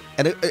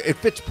 And it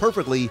fits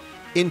perfectly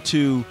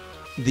into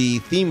the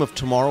theme of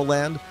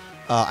Tomorrowland.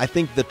 I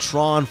think the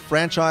Tron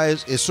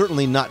franchise is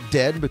certainly not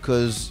dead,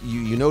 because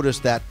you notice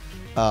that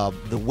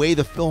the way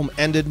the film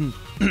ended,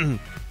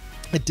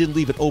 it did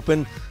leave it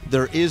open.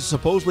 There is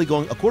supposedly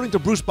going, according to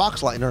Bruce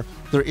Boxleitner,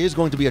 there is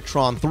going to be a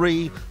Tron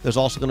 3. There's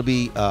also going to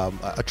be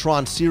a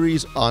Tron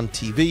series on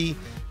TV.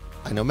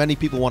 I know many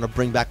people want to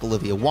bring back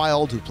Olivia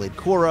Wilde, who played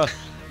Korra,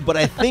 but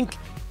I think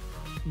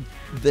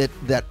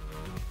that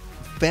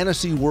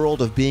fantasy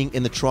world of being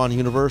in the Tron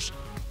universe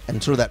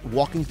and sort of that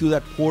walking through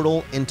that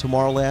portal in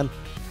Tomorrowland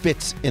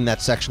fits in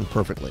that section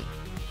perfectly.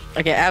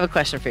 Okay, I have a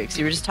question for you, because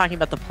you were just talking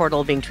about the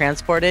portal being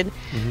transported.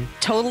 Mm-hmm.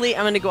 Totally,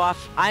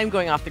 I'm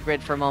going off the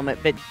grid for a moment,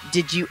 but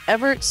did you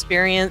ever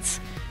experience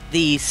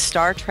the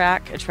Star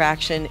Trek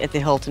attraction at the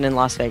Hilton in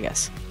Las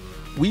Vegas?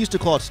 We used to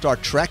call it Star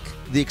Trek,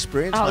 the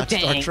experience, Oh, not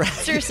dang. Star Trek.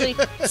 Seriously.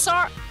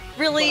 Sorry.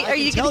 Really? Are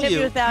you going to hit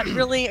me with that?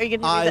 Really? Are you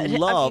going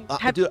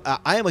to do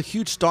that? I am a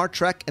huge Star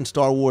Trek and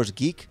Star Wars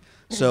geek.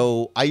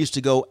 So I used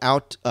to go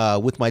out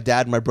with my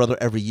dad and my brother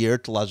every year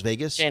to Las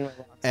Vegas,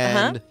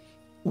 and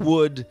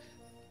would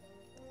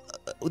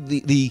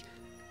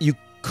you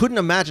couldn't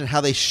imagine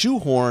how they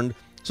shoehorned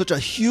such a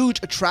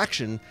huge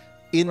attraction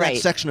in that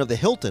section of the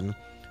Hilton,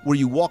 where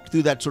you walked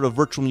through that sort of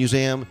virtual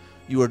museum.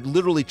 You were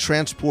literally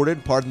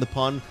transported, pardon the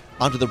pun,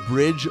 onto the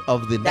bridge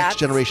of the Next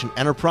Generation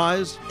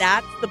Enterprise.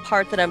 That's the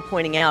part that I'm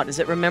pointing out. Is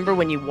that remember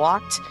when you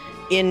walked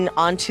in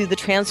onto the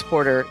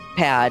transporter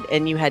pad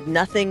and you had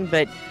nothing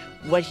but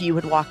what you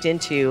had walked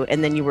into,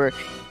 and then you were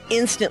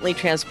instantly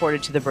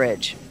transported to the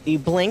bridge. You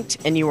blinked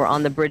and you were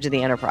on the bridge of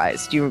the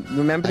Enterprise. Do you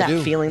remember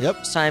that feeling the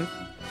first time?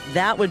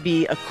 That would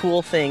be a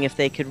cool thing if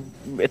they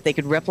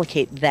could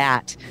replicate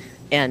that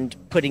and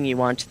putting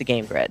you onto the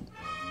game grid.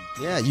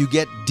 Yeah, you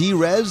get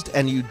de-resed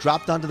and you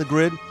dropped onto the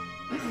grid,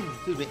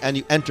 excuse me, and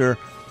you enter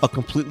a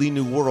completely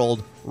new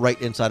world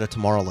right inside of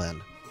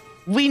Tomorrowland.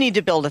 We need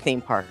to build a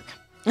theme park.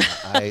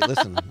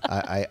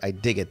 I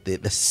dig it.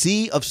 The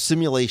sea of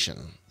simulation.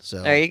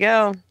 So there you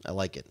go. I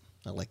like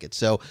it.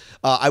 So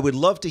I would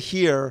love to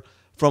hear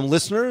from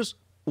listeners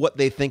what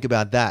they think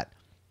about that,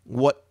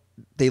 what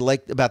they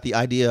liked about the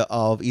idea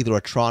of either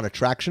a Tron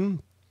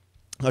attraction,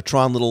 a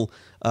Tron little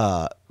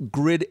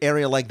grid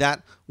area like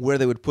that, where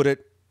they would put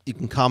it. You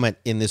can comment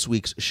in this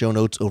week's show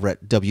notes over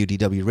at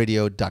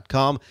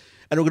WDWradio.com.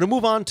 And we're going to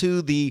move on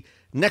to the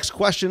next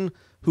question,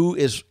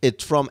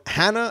 it's from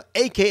Hannah,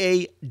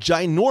 a.k.a.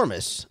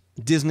 Ginormous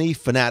Disney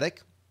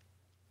Fanatic.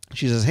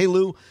 She says, "Hey,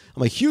 Lou,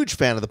 I'm a huge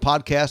fan of the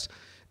podcast,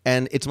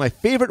 and it's my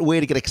favorite way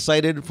to get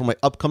excited for my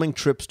upcoming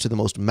trips to the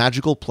most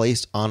magical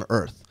place on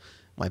Earth.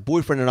 My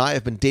boyfriend and I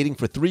have been dating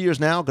for 3 years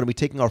now, going to be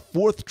taking our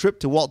 4th trip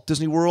to Walt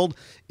Disney World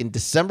in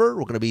December.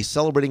 We're going to be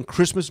celebrating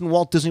Christmas in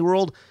Walt Disney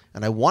World,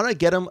 and I want to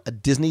get him a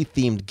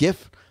Disney-themed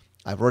gift.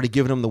 I've already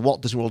given him the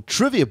Walt Disney World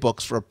trivia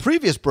books for a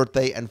previous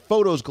birthday and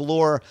photos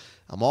galore.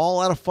 I'm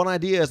all out of fun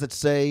ideas that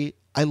say,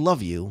 I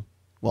love you,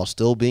 while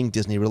still being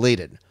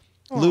Disney-related.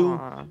 Lou,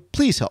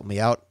 please help me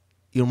out.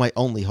 You're my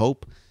only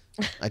hope."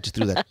 I just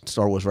threw that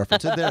Star Wars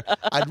reference in there.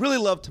 "I'd really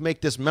love to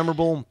make this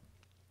memorable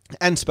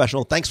and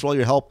special. Thanks for all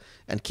your help,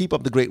 and keep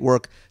up the great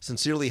work.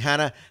 Sincerely,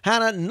 Hannah."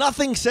 Hannah,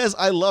 nothing says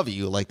I love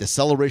you like the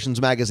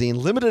Celebrations Magazine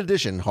limited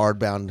edition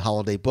hardbound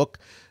holiday book.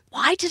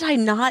 Why did I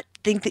not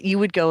think that you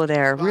would go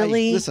there?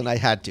 Really? Listen, I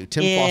had to.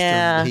 Tim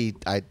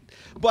Foster,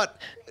 but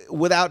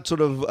without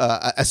sort of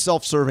a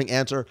self-serving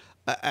answer,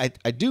 I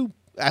do,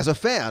 as a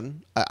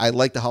fan, I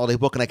like the holiday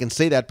book, and I can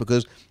say that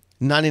because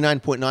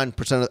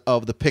 99.9%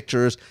 of the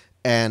pictures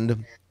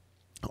and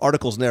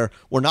articles in there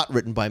were not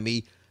written by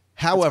me.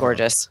 However,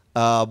 gorgeous.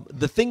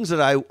 The things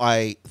that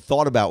I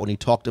thought about when he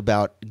talked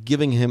about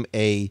giving him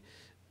an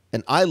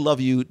I love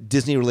you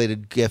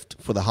Disney-related gift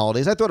for the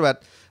holidays, I thought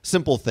about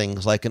simple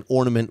things like an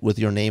ornament with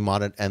your name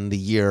on it and the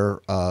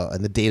year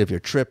and the date of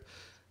your trip.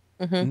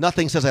 Mm-hmm.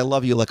 Nothing says I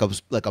love you like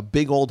a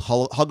big old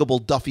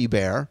huggable Duffy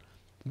bear.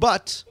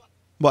 But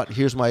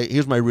here's my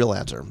real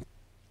answer. And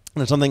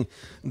it's something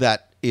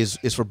that is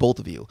for both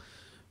of you.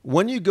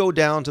 When you go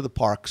down to the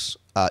parks,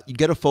 you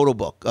get a photo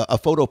book, a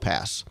photo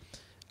pass.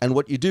 And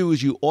what you do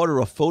is you order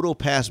a photo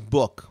pass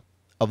book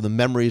of the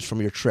memories from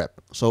your trip.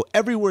 So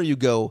everywhere you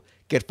go,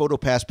 get photo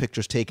pass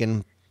pictures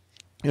taken.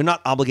 You're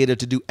not obligated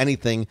to do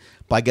anything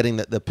by getting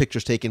the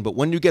pictures taken. But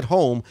when you get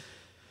home,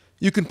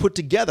 you can put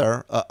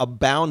together a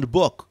bound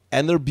book,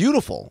 and they're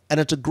beautiful. And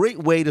it's a great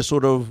way to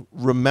sort of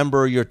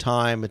remember your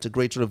time. It's a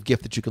great sort of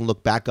gift that you can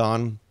look back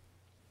on.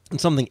 And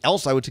something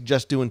else I would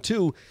suggest doing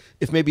too,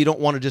 if maybe you don't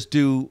want to just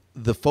do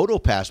the photo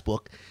pass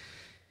book,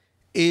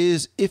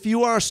 is if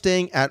you are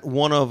staying at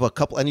one of a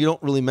couple, and you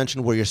don't really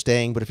mention where you're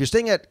staying, but if you're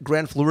staying at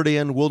Grand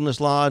Floridian,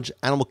 Wilderness Lodge,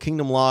 Animal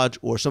Kingdom Lodge,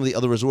 or some of the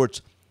other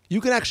resorts, you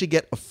can actually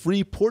get a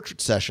free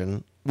portrait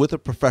session with a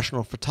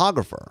professional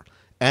photographer.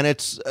 And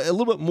it's a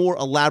little bit more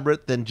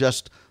elaborate than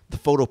just the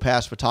photo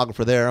pass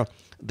photographer there.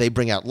 They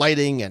bring out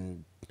lighting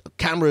and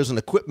cameras and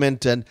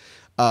equipment, and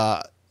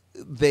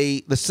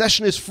the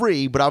session is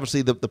free, but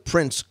obviously the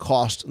prints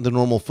cost the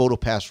normal photo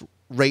pass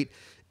rate.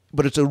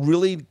 But it's a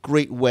really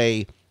great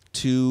way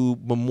to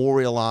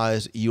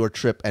memorialize your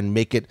trip and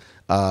make it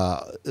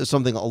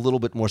something a little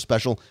bit more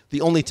special.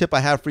 The only tip I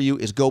have for you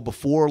is go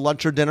before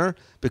lunch or dinner,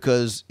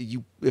 because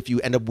if you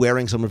end up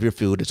wearing some of your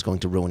food, it's going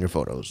to ruin your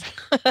photos.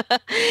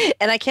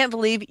 And I can't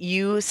believe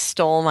you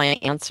stole my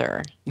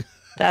answer.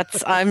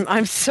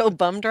 I'm so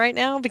bummed right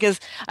now, because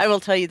I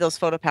will tell you those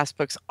PhotoPass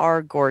books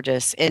are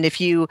gorgeous. And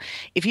if you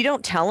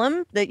don't tell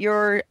them that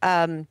you're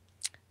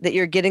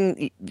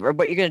getting, or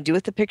what you're going to do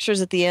with the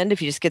pictures at the end,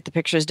 if you just get the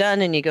pictures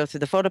done and you go through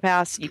the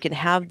PhotoPass, you can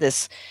have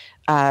this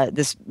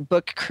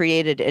book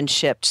created and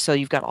shipped, so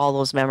you've got all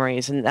those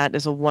memories, and that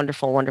is a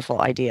wonderful,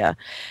 wonderful idea.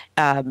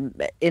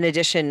 In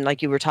addition,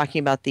 like you were talking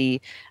about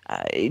the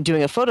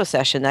doing a photo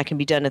session, that can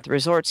be done at the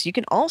resorts. You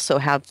can also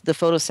have the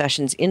photo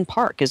sessions in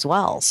park as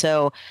well.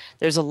 So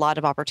there's a lot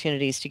of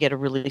opportunities to get a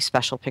really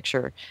special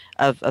picture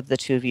of the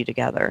two of you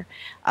together.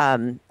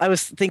 I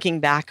was thinking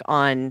back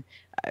on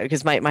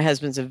because my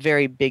husband's a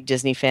very big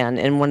Disney fan,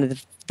 and one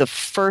of the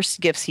first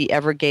gifts he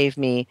ever gave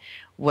me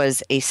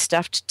was a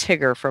stuffed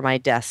Tigger for my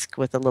desk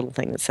with a little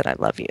thing that said "I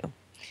love you."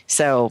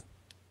 So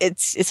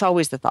it's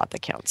always the thought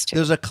that counts too.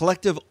 There's a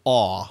collective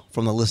awe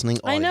from the listening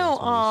audience. I know,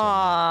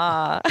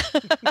 aw.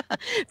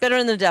 Better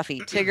than a Duffy.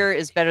 Tigger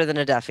is better than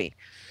a Duffy.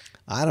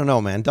 I don't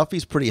know, man.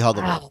 Duffy's pretty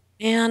huggable. Oh,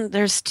 man,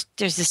 there's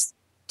this.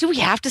 Do we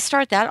have to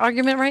start that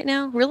argument right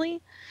now?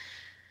 Really?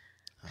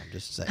 I'm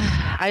just saying.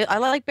 I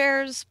like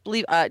bears.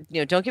 Believe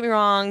don't get me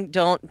wrong.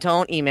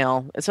 Don't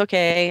email. It's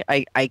okay.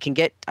 I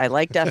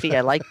like Duffy.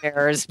 I like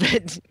bears.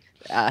 But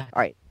all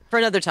right, for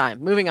another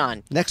time. Moving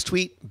on. Next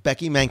tweet: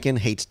 Becky Mencken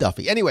hates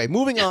Duffy. Anyway,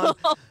 moving on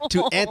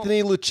to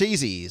Anthony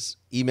Lucchese's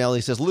email.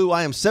 He says, "Lou,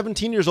 I am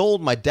 17 years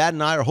old. My dad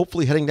and I are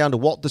hopefully heading down to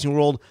Walt Disney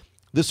World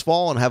this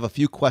fall and have a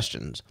few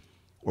questions.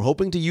 We're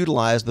hoping to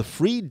utilize the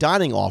free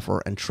dining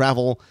offer and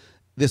travel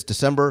this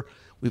December.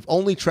 We've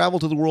only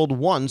traveled to the world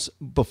once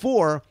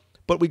before,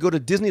 but we go to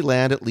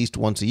Disneyland at least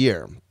once a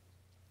year.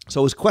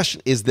 So his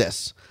question is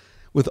this: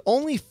 with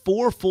only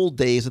 4 full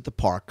days at the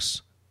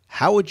parks,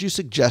 how would you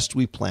suggest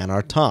we plan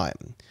our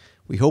time?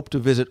 We hope to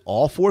visit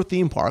all 4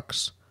 theme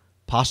parks,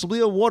 possibly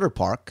a water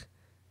park,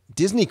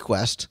 Disney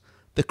Quest,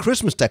 the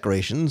Christmas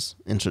decorations,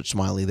 insert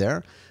smiley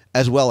there,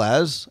 as well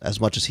as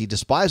much as he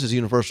despises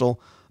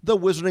Universal, the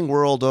Wizarding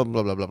World of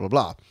blah, blah, blah, blah,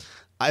 blah.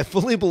 I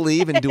fully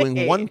believe in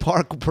doing 1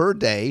 park per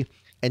day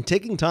and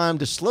taking time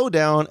to slow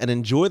down and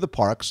enjoy the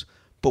parks,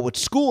 but with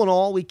school and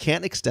all, we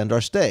can't extend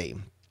our stay.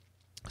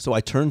 So I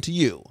turn to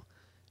you.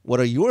 What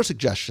are your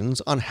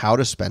suggestions on how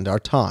to spend our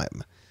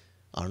time?"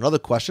 On another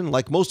question,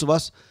 like most of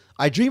us,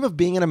 I dream of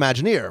being an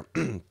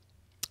Imagineer.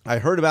 I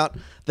heard about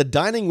the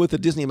Dining with the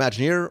Disney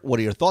Imagineer. What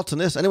are your thoughts on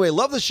this? Anyway,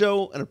 love the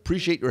show and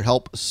appreciate your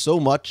help so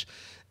much,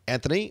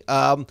 Anthony.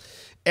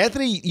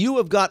 Anthony, you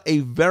have got a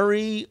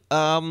very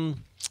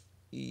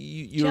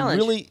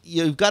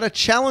you've got a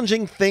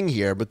challenging thing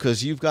here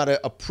because you've got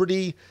a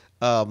pretty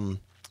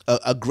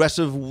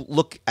aggressive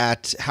look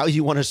at how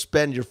you want to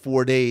spend your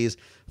 4 days.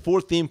 4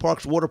 theme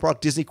parks, water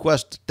park, Disney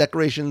Quest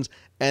decorations,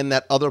 and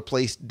that other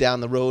place down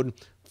the road.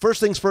 First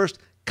things first,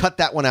 cut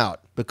that one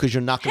out because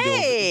you're not going to be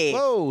able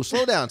to. Whoa,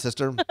 slow down,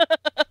 sister.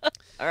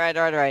 All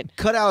right.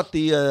 Cut out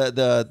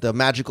the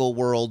magical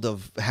world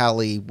of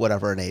Hallie,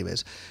 whatever her name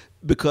is.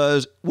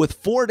 Because with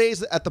 4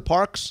 days at the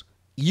parks,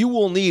 you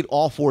will need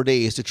all 4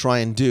 days to try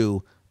and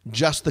do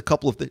just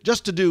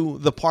just to do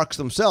the parks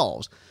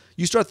themselves.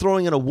 You start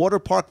throwing in a water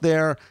park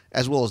there,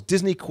 as well as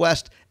Disney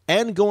Quest,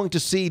 and going to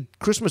see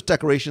Christmas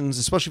decorations,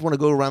 especially if you want to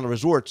go around the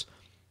resorts.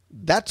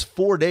 That's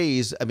 4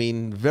 days,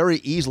 very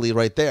easily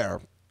right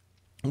there.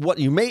 What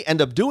you may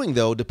end up doing,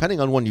 though, depending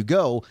on when you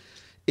go,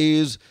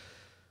 is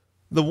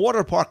the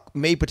water park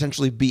may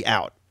potentially be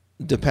out,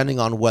 depending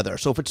on weather.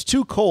 So if it's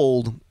too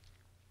cold,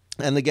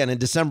 and again, in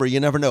December, you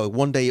never know.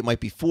 One day it might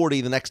be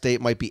 40, the next day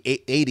it might be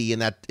 80,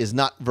 and that is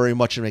not very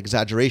much an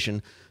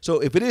exaggeration. So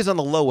if it is on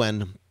the low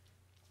end,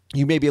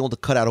 you may be able to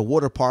cut out a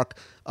water park.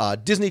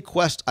 Disney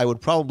Quest, I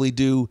would probably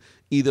do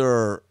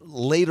either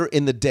later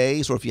in the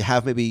day. So if you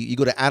have maybe you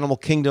go to Animal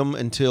Kingdom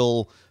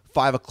until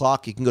 5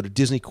 o'clock, you can go to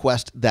Disney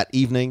Quest that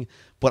evening.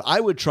 But I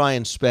would try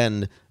and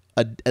spend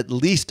at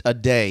least a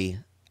day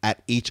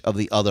at each of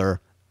the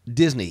other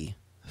Disney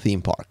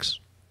theme parks.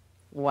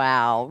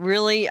 Wow,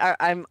 really?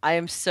 I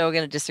am so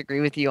going to disagree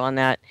with you on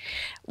that.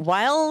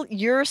 While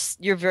you're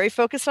very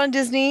focused on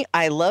Disney,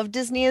 I love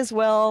Disney as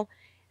well.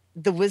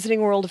 The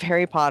Wizarding World of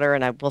Harry Potter,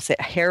 and I will say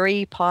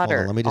Harry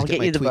Potter. Hold on, let me just get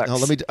my you the tweet.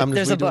 books. I'm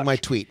just redoing my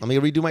tweet. Let me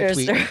redo my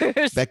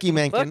tweet. Becky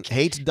Mencken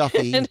hates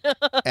Duffy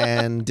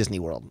and Disney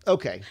World.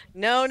 Okay.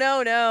 No.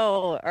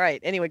 All right.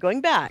 Anyway,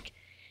 going back,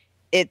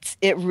 it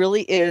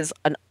really is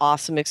an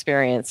awesome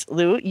experience.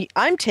 Lou,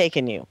 I'm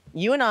taking you.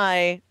 You and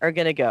I are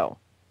going to go.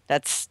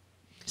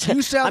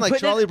 You sound like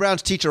Charlie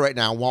Brown's teacher right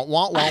now.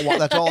 Want.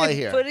 That's all I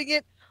hear. I'm putting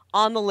it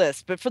on the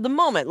list. But for the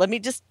moment, let me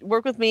just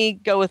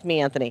go with me,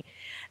 Anthony,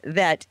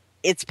 that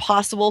it's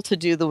possible to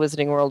do the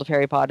Wizarding World of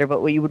Harry Potter,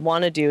 but what you would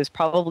want to do is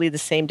probably the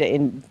same day.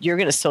 And you're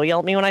going to so yell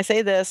at me when I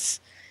say this.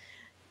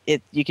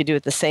 You could do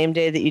it the same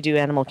day that you do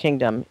Animal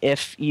Kingdom.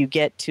 If you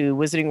get to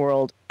Wizarding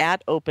World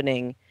at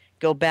opening,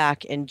 go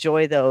back,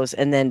 enjoy those,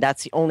 and then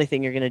that's the only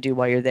thing you're going to do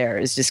while you're there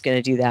is just going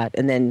to do that,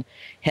 and then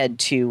head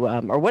to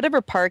or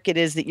whatever park it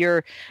is that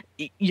your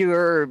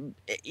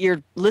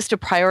list of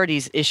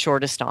priorities is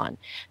shortest on.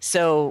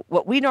 So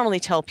what we normally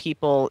tell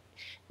people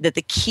that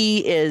the key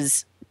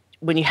is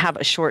when you have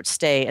a short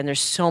stay and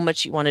there's so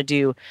much you want to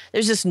do,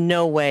 there's just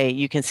no way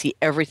you can see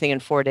everything in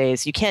 4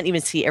 days. You can't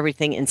even see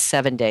everything in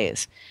 7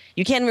 days.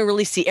 You can't even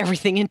really see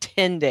everything in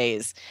 10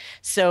 days.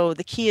 So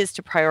the key is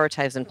to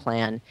prioritize and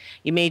plan.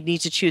 You may need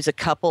to choose a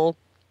couple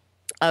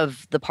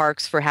of the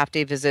parks for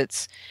half-day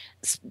visits,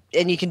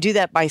 and you can do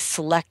that by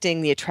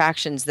selecting the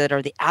attractions that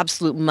are the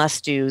absolute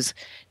must-dos,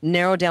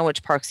 narrow down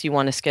which parks you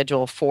want to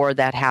schedule for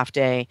that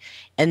half-day,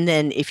 and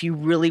then if you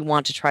really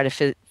want to try to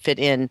fit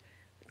in,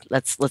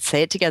 let's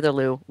say it together,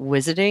 Lou,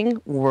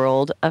 Wizarding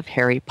World of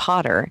Harry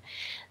Potter.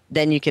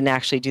 then you can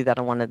actually do that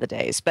on one of the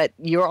days. But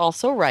you're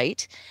also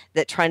right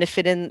that trying to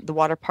fit in the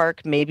water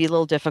park may be a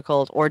little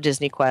difficult, or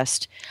Disney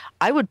Quest.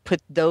 I would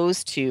put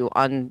those two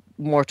on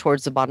more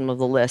towards the bottom of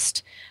the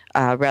list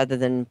rather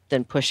than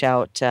push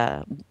out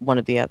one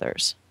of the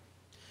others.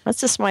 That's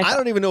just my thought. I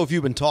don't even know if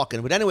you've been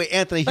talking, but anyway,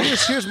 Anthony,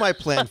 here's my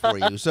plan for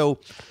you. So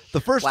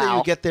the first day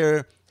you get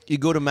there, you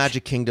go to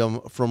Magic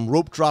Kingdom from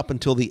rope drop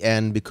until the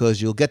end,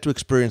 because you'll get to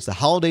experience the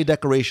holiday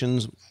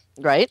decorations.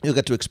 Right. You'll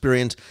get to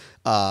experience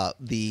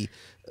the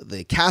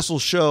castle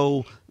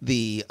show,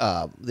 the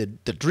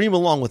Dream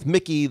Along with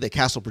Mickey, the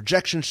castle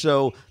projection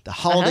show, the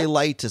holiday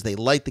lights as they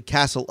light the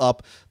castle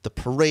up, the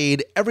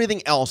parade,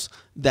 everything else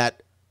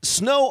that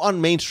snow on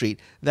Main Street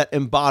that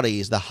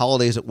embodies the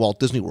holidays at Walt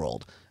Disney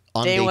World.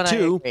 On day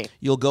 2,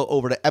 you'll go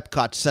over to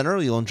Epcot Center.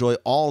 You'll enjoy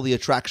all the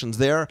attractions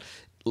there.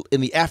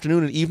 In the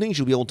afternoon and evenings,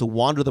 you'll be able to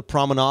wander the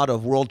promenade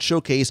of World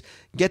Showcase,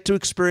 get to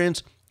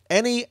experience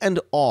any and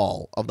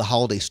all of the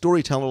holiday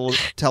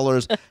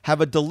storytellers,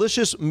 have a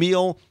delicious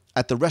meal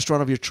at the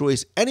restaurant of your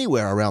choice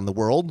anywhere around the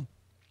world,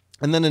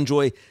 and then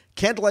enjoy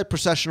candlelight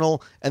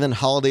processional and then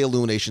holiday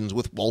illuminations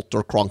with Walt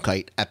or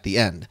Cronkite at the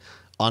end.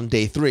 On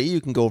day 3,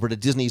 you can go over to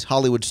Disney's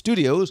Hollywood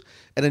Studios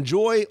and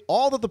enjoy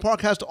all that the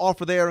park has to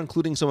offer there,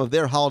 including some of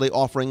their holiday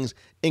offerings,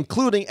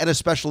 including and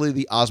especially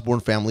the Osborne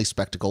family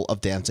spectacle of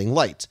dancing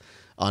lights.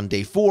 On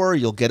day 4,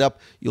 you'll get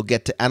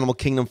to Animal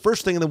Kingdom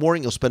first thing in the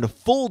morning. You'll spend a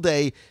full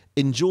day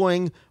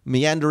enjoying,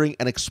 meandering,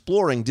 and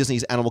exploring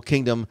Disney's Animal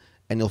Kingdom,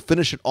 and you'll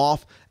finish it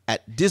off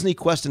at Disney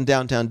Quest in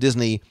Downtown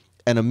Disney,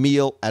 and a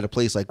meal at a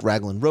place like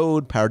Raglan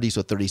Road,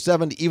 Paradiso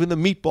 37, even the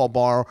Meatball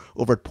Bar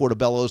over at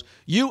Portobello's.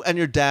 You and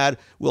your dad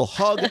will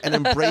hug and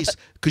embrace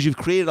because you've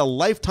created a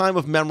lifetime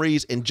of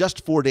memories in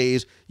just 4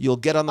 days. You'll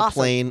get on the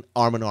plane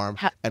arm in arm,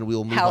 and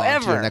we'll move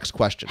on to your next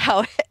question.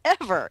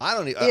 However, I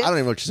don't even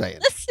know what you're saying.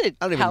 Listen,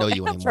 I don't even know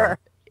you anymore.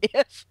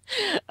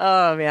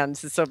 Oh man,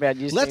 this is so bad.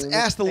 Let's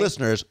ask the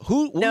listeners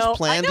whose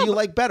plan do you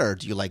like better?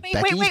 Do you like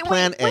Becky's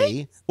plan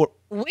A or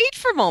wait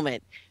for a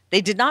moment? They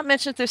did not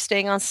mention if they're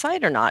staying on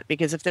site or not,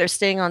 because if they're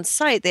staying on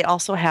site, they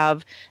also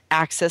have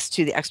access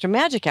to the extra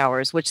magic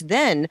hours, which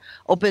then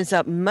opens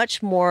up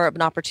much more of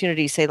an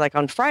opportunity, say like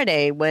on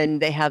Friday when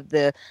they have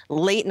the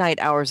late night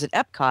hours at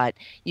Epcot.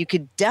 You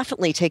could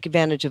definitely take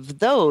advantage of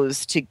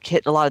those to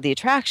hit a lot of the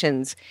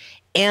attractions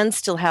and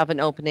still have an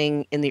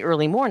opening in the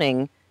early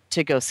morning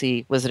to go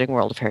see Wizarding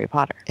World of Harry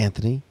Potter.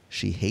 Anthony,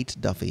 she hates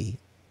Duffy.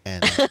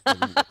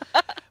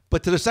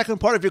 But to the second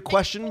part of your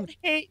question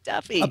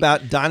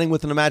about Dining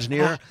with an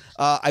Imagineer,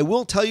 I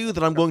will tell you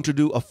that I'm going to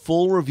do a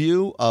full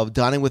review of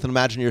Dining with an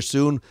Imagineer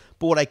soon.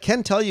 But what I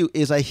can tell you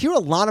is I hear a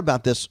lot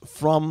about this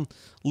from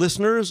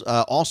listeners,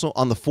 also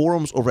on the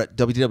forums over at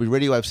WDW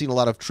Radio. I've seen a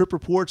lot of trip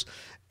reports,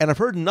 and I've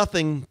heard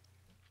nothing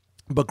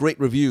but great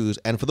reviews.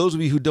 And for those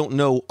of you who don't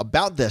know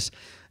about this,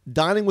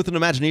 Dining with an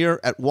Imagineer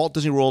at Walt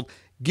Disney World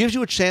gives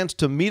you a chance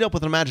to meet up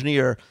with an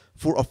Imagineer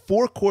for a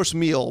 4-course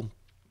meal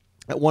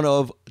at one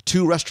of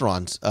 2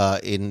 restaurants,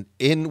 in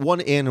one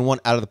in and one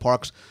out of the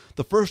parks.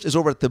 The first is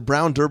over at the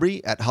Brown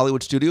Derby at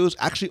Hollywood Studios,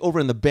 actually over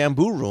in the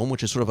Bamboo Room,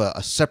 which is sort of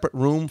a separate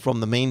room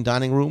from the main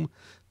dining room,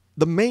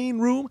 the main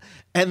room.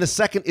 And the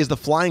second is the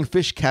Flying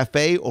Fish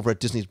Cafe over at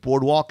Disney's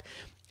Boardwalk.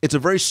 It's a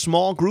very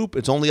small group.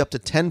 It's only up to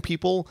 10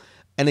 people,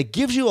 and it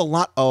gives you a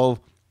lot of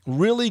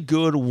really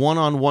good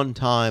one-on-one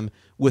time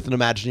with an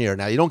Imagineer.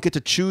 Now, you don't get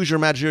to choose your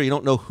Imagineer. You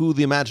don't know who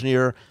the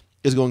Imagineer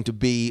is going to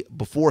be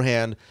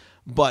beforehand,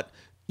 but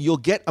you'll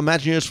get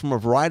Imagineers from a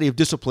variety of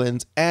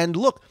disciplines. And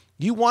look,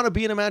 you want to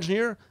be an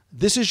Imagineer?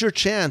 This is your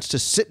chance to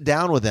sit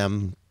down with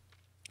them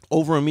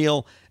over a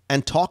meal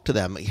and talk to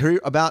them, hear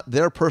about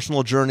their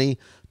personal journey,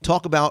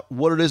 talk about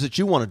what it is that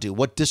you want to do,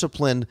 what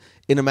discipline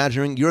in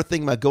Imagineering you're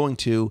thinking about going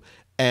to.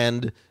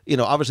 And,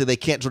 obviously they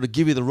can't sort of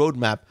give you the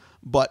roadmap,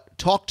 but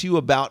talk to you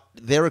about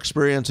their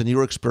experience and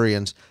your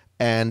experience.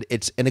 And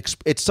it's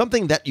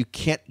something that you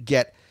can't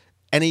get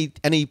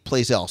any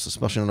place else,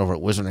 especially over at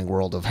Wizarding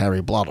World of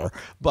Harry Potter.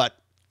 But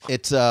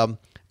it's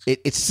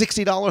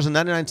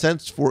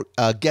 $60.99 for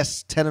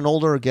guests 10 and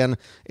older. Again,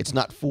 it's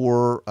not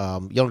for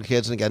younger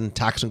kids. And again,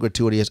 tax and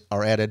gratuities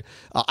are added.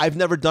 I've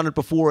never done it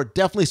before.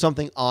 Definitely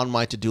something on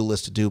my to-do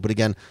list to do. But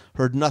again,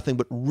 heard nothing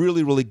but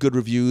really, really good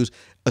reviews,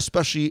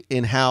 especially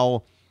in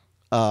how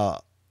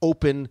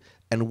open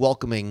and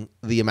welcoming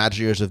the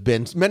Imagineers have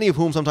been, many of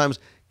whom sometimes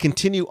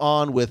continue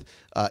on with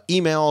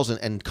emails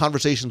and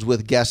conversations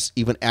with guests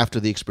even after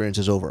the experience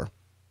is over.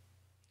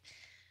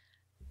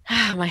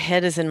 My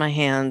head is in my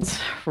hands,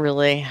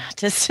 really.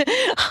 Just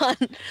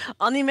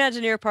on the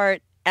Imagineer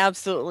part,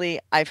 absolutely.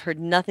 I've heard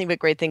nothing but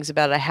great things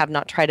about it. I have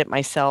not tried it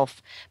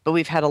myself, but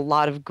we've had a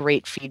lot of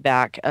great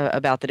feedback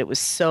about that. It was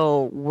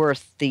so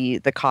worth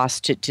the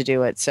cost to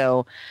do it.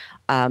 So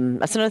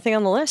that's another thing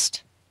on the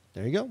list.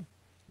 There you go.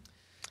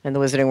 And the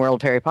Wizarding World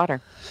of Harry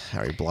Potter.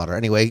 Harry Potter.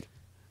 Anyway,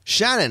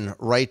 Shannon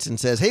writes and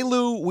says, "Hey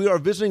Lou, we are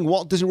visiting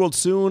Walt Disney World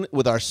soon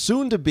with our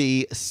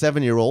soon-to-be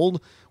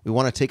 7-year-old. We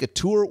want to take a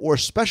tour or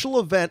special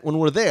event when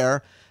we're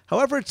there.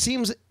 However, it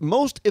seems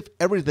most, if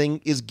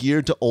everything, is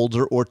geared to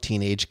older or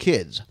teenage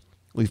kids.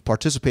 We've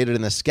participated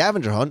in the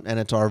scavenger hunt, and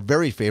it's our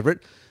very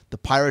favorite. the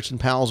Pirates and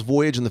Pals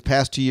voyage in the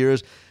past 2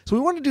 years. So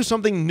we wanted to do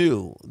something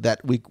new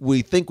that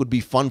we think would be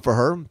fun for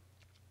her.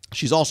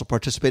 She's also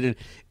participated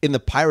in the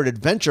Pirate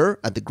Adventure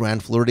at the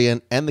Grand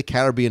Floridian and the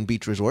Caribbean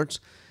Beach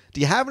Resorts.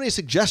 Do you have any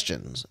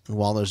suggestions? And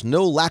while there's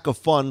no lack of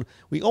fun,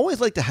 we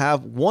always like to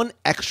have one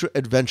extra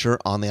adventure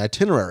on the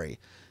itinerary.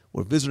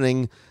 We're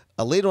visiting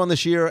later on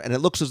this year, and it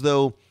looks as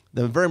though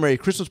the Very Merry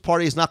Christmas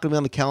Party is not going to be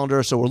on the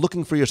calendar, so we're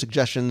looking for your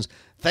suggestions.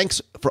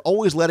 Thanks for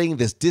always letting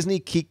this Disney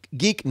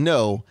geek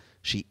know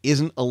she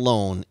isn't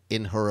alone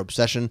in her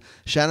obsession.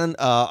 Shannon,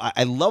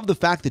 I love the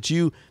fact that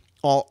you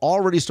are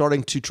already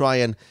starting to try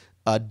and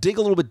dig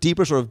a little bit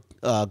deeper,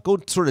 go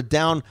sort of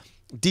down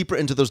deeper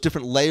into those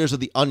different layers of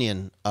the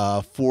onion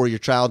for your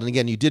child. And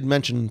again, you did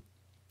mention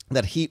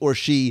that he or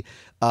she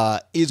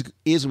is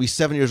going to be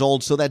 7 years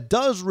old, so that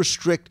does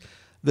restrict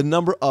the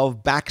number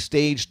of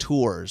backstage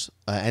tours.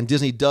 And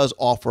Disney does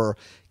offer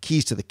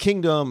Keys to the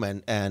Kingdom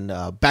and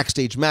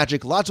Backstage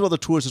Magic, lots of other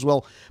tours as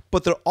well.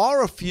 But there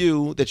are a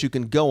few that you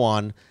can go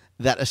on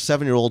that a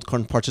 7-year-old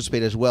can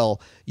participate as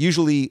well.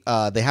 Usually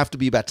they have to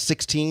be about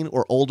 16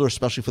 or older,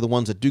 especially for the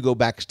ones that do go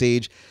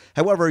backstage.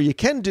 However, you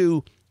can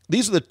do,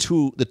 these are the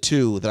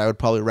two that I would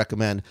probably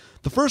recommend.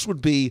 The first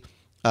would be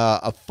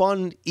a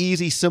fun,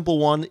 easy, simple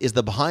one is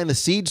the Behind the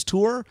Scenes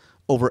tour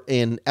over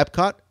in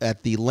Epcot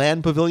at the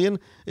Land Pavilion.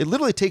 It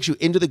literally takes you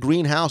into the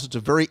greenhouse. It's a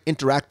very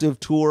interactive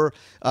tour.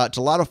 It's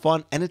a lot of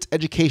fun, and it's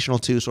educational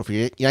too. So if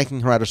you're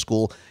yanking her out of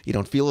school, you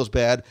don't feel as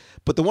bad.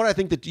 But the one I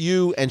think that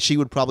you and she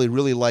would probably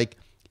really like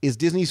is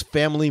Disney's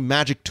Family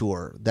Magic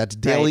Tour. That's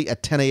daily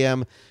at 10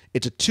 a.m.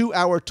 It's a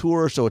 2-hour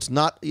tour, so it's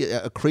not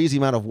a crazy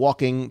amount of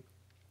walking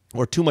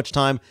or too much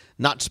time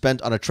not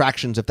spent on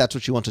attractions if that's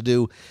what you want to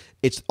do.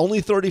 It's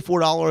only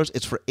 $34.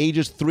 It's for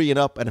ages 3 and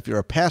up, and if you're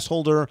a pass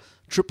holder,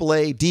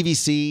 AAA,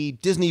 DVC,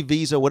 Disney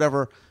Visa,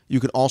 whatever, you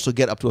can also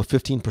get up to a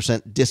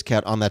 15%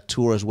 discount on that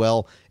tour as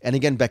well. And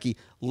again, Becky,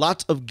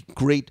 lots of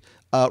great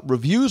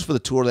reviews for the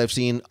tour that I've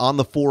seen on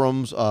the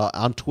forums,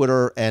 on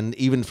Twitter, and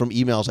even from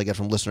emails I get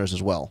from listeners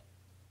as well.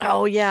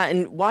 Oh yeah,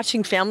 and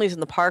watching families in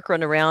the park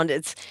run around,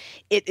 it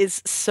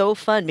is so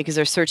fun because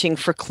they're searching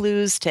for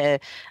clues to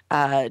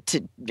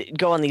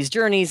go on these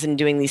journeys and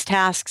doing these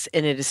tasks,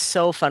 and it is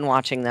so fun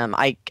watching them.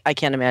 I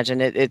can't imagine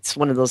it. It's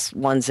one of those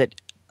ones that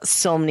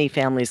so many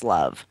families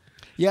love.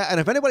 Yeah, and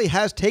if anybody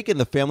has taken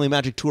the Family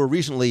Magic Tour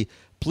recently,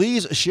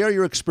 please share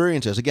your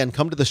experiences. Again,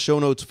 come to the show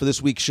notes for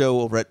this week's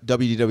show over at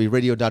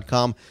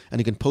WDWRadio.com, and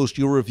you can post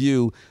your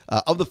review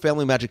of the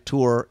Family Magic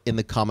Tour in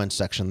the comments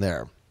section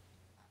there.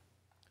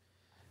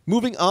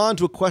 Moving on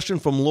to a question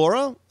from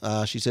Laura.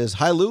 She says,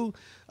 "Hi, Lou.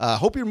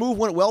 Hope your move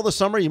went well this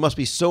summer. You must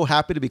be so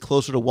happy to be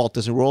closer to Walt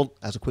Disney World."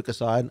 As a quick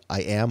aside,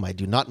 I am. I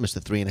do not miss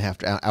the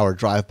 3.5-hour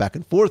drive back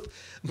and forth.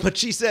 But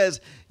she says,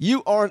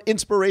 "You are an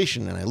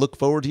inspiration, and I look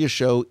forward to your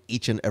show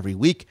each and every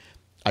week.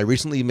 I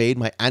recently made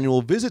my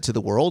annual visit to the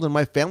world, and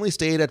my family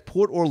stayed at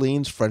Port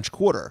Orleans French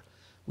Quarter.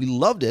 We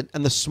loved it,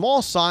 and the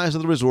small size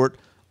of the resort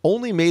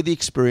only made the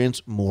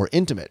experience more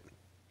intimate.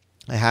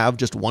 I have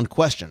just one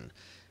question.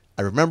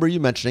 I remember you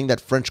mentioning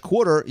that French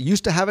Quarter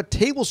used to have a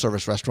table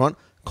service restaurant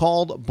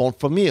called Bon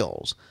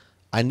Familles.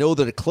 I know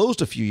that it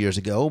closed a few years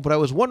ago, but I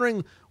was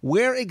wondering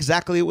where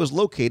exactly it was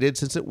located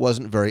since it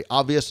wasn't very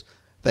obvious.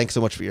 Thanks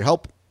so much for your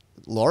help."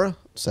 Laura,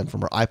 sent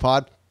from her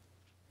iPod.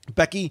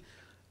 Becky,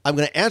 I'm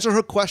going to answer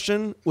her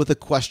question with a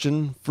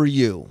question for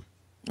you.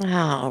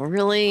 Oh,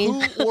 really?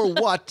 Who or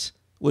what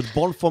was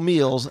Bon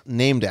Familles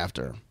named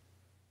after?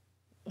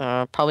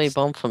 Probably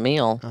Bon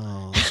Famille.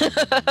 Oh.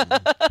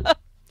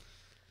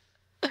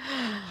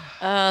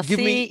 Give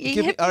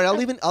me. All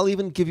right, I'll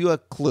even give you a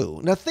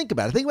clue. Now think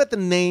about it. Think about the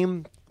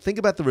name. Think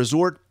about the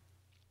resort.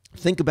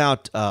 Think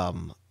about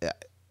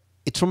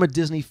it's from a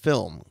Disney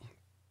film.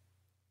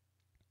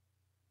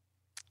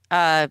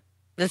 Let's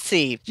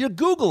see. You're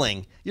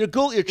Googling. You're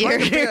trying to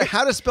figure out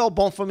how to spell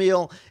Bon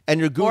Famille,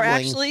 and you're Googling. Or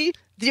actually,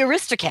 the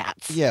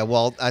Aristocats. Yeah,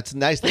 well, it's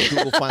nice that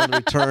Google finally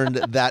returned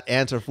that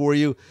answer for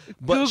you.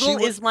 But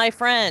Google is my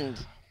friend.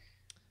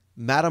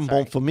 Madame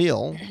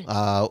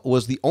Bonfamille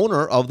was the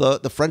owner of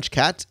the French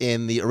cats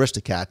in the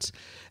Aristocats.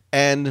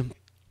 And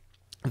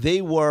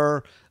they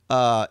were,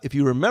 if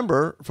you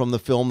remember from the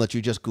film that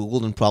you just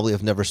Googled and probably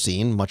have never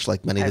seen, much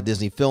like many of the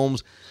Disney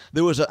films,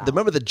 there was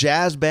remember the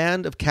jazz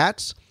band of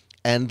cats?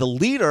 And the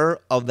leader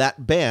of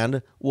that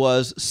band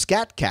was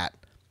Scat Cat.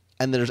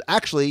 And there's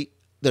actually,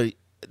 the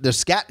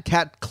Scat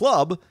Cat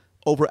Club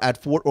over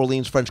at Fort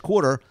Orleans French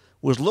Quarter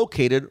was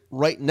located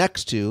right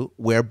next to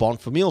where Bon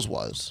Familles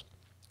was.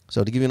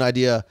 So to give you an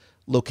idea,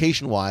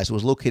 location-wise, it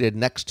was located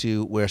next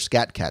to where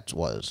Scat Cats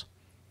was.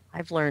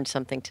 I've learned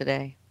something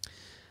today.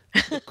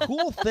 The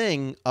cool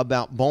thing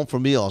about Bon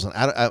Familles, and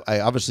I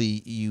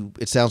obviously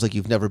it sounds like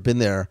you've never been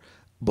there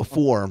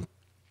before,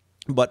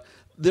 but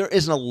there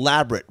is an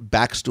elaborate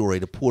backstory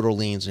to Port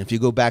Orleans. And if you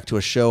go back to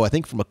a show, I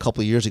think from a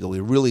couple of years ago, we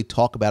really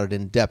talk about it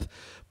in depth.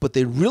 But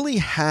they really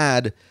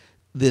had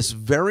this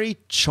very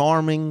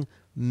charming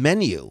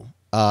menu.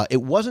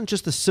 It wasn't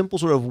just a simple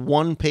sort of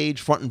one-page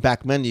front and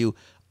back menu.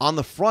 On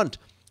the front,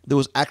 there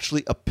was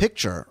actually a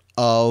picture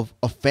of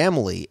a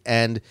family,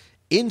 and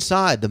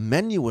inside, the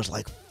menu was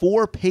like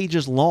 4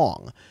 pages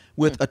long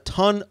with a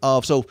ton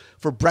of... So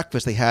for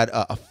breakfast, they had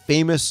a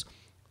famous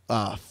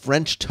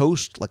French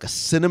toast, like a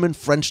cinnamon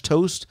French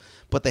toast,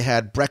 but they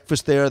had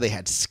breakfast there. They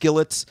had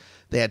skillets.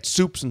 They had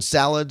soups and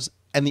salads.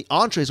 And the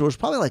entrees, there was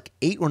probably like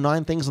 8 or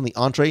 9 things on the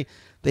entree.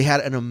 They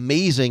had an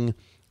amazing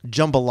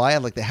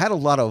jambalaya. Like they had a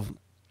lot of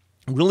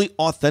really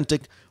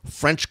authentic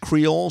French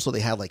Creole. So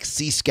they had like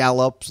sea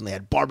scallops and they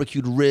had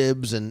barbecued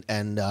ribs and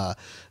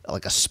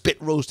like a spit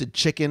roasted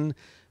chicken.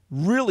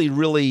 Really,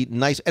 really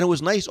nice. And it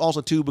was nice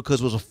also too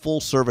because it was a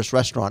full service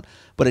restaurant,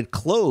 but it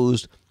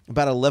closed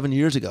about 11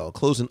 years ago. It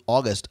closed in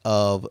August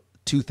of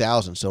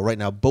 2000. So right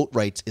now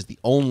Boatwright's is the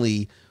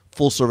only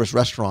full service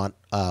restaurant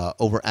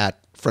over at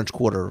French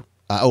Quarter.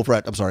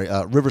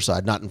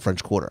 Riverside, not in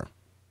French Quarter.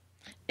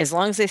 As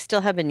long as they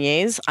still have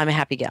beignets, I'm a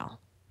happy gal.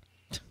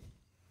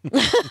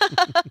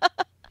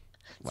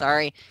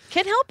 Sorry.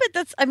 Can't help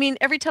it.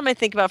 Every time I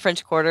think about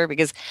French Quarter,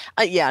 because,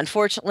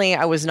 unfortunately,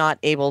 I was not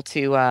able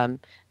to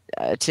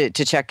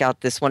check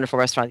out this wonderful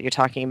restaurant that you're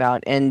talking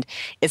about. And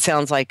it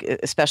sounds like,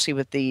 especially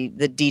with the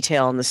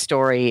detail and the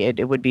story,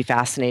 it would be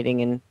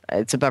fascinating. And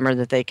it's a bummer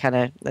that they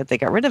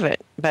got rid of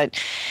it. But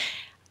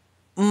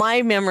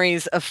my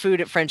memories of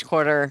food at French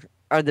Quarter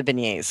are the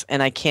beignets,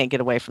 and I can't get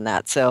away from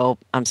that. So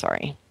I'm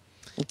sorry.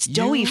 It's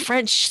doughy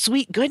French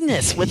sweet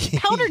goodness with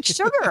powdered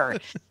sugar.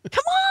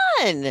 Come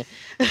on.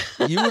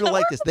 You would have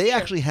liked this. They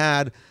actually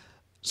had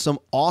some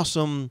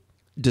awesome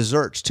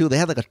desserts too. They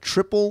had like a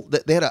triple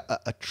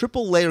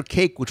layer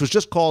cake, which was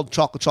just called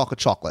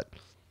chocolate.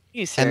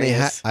 You serious? And they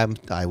had,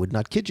 I would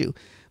not kid you.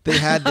 They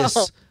had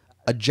this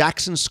a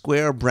Jackson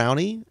Square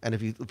brownie, and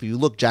if you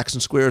look, Jackson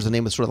Square is the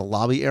name of sort of the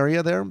lobby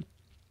area there.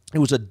 It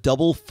was a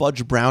double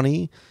fudge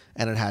brownie,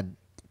 and it had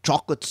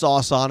chocolate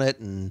sauce on it,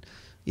 and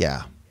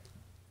yeah.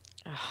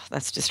 Oh,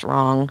 that's just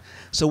wrong.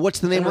 So what's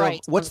the name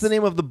the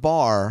name of the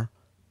bar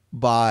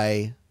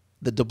by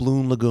the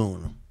Doubloon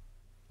Lagoon?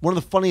 One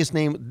of the funniest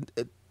names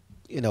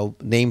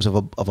of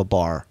a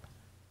bar.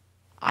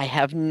 I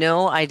have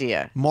no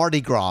idea.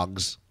 Mardi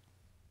Gras.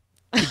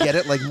 You get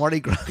it? Like Mardi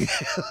Gras.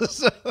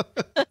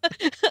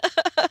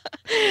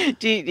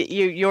 Do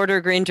you order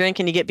a green drink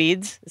and you get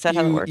beads? Is that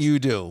how it works? You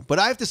do. But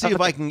I have to see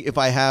if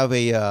I have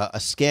a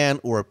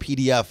scan or a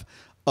PDF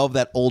of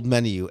that old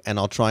menu, and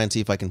I'll try and see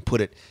if I can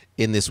put it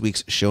in this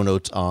week's show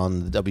notes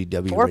on the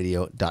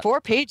WDW 4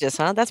 pages,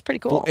 huh? That's pretty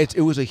cool. It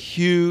was a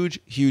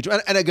huge,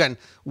 and again,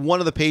 one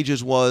of the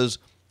pages was,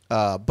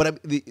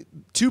 the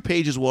 2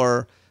 pages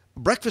were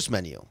breakfast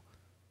menu.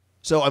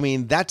 So,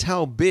 that's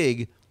how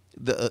big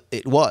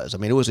it was.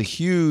 It was a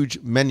huge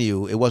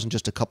menu. It wasn't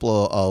just a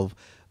couple of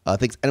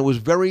things, and it was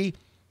very,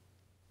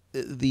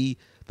 the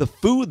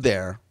food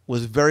there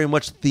was very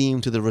much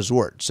themed to the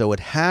resort. So it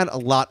had a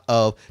lot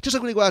of, just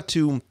like when you go out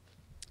to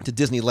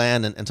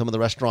Disneyland and some of the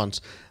restaurants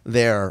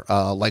there,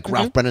 like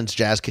Ralph Brennan's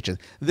Jazz Kitchen,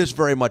 this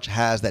very much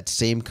has that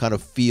same kind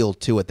of feel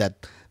to it,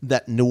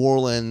 that New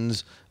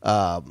Orleans,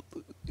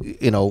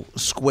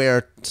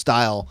 square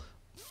style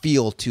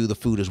feel to the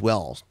food as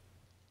well.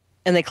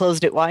 And they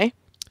closed it. Why?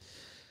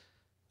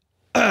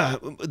 I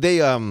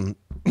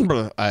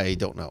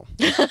don't know.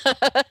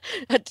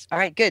 All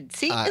right, good.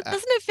 See, doesn't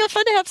it feel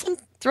fun to have some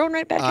thrown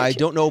right back at you? I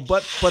don't know,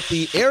 but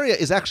the area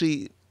is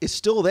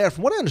still there.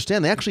 From what I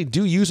understand, they actually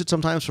do use it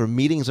sometimes for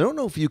meetings. I don't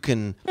know if you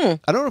can. I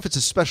don't know if it's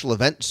a special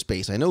event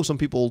space. I know some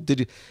people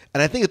did,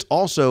 and I think it's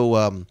also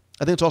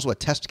a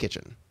test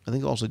kitchen. I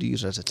think they also do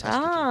use it as a test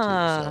kitchen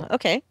too. So.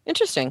 Okay,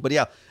 interesting. But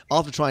yeah, I'll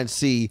have to try and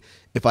see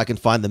if I can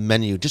find the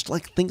menu. Just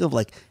think of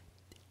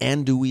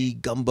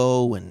andouille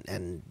gumbo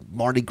and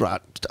Mardi Gras,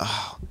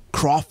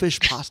 crawfish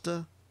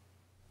pasta,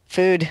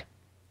 food,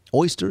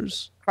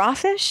 oysters,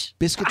 crawfish,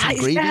 biscuits and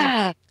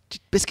gravy,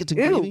 biscuits and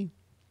gravy.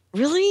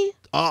 Really?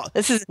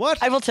 This is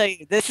what I will tell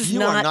you. This is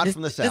you are not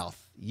from the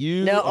South.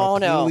 You are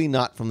clearly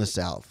not from the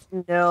South.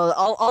 No,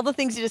 all the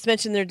things you just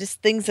mentioned, they're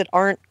just things that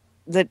aren't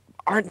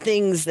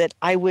things that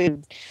I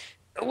would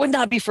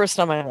not be first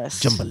on my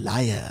list.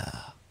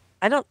 Jambalaya.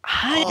 I don't.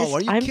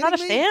 I'm not a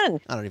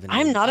fan. I don't even.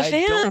 I'm not a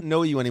fan. I don't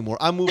know you anymore.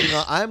 I'm moving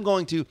on. I'm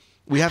going to.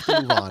 We have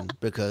to move on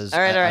because all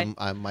right.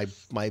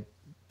 my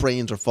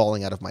brains are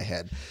falling out of my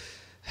head.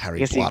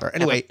 Harry Potter.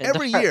 Anyway,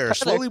 every year,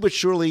 slowly but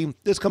surely,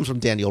 this comes from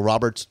Daniel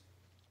Roberts.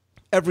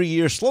 Every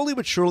year, slowly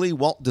but surely,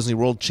 Walt Disney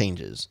World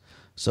changes.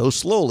 So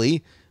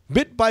slowly,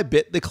 bit by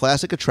bit, the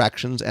classic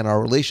attractions and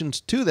our relations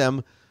to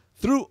them,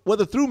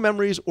 whether through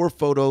memories or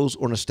photos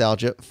or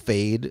nostalgia,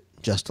 fade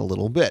just a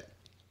little bit.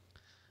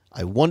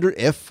 I wonder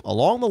if,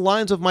 along the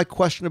lines of my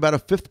question about a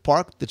 5th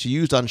park that you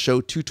used on show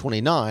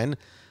 229,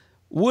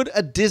 would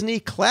a Disney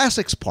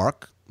Classics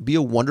park be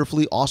a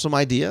wonderfully awesome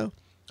idea?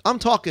 I'm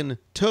talking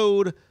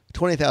Toad,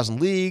 20,000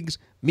 Leagues,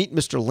 Meet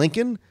Mr.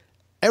 Lincoln,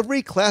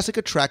 every classic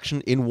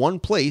attraction in one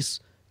place,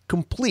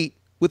 complete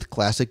with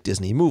classic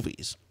Disney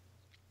movies.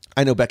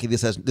 I know, Becky,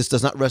 this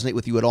does not resonate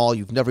with you at all.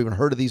 You've never even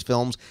heard of these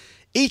films.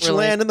 Each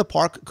land in the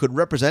park could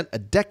represent a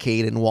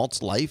decade in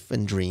Walt's life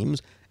and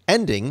dreams,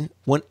 ending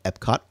when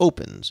Epcot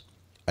opens.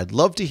 I'd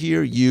love to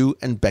hear you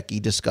and Becky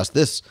discuss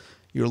this.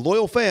 Your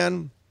loyal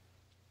fan,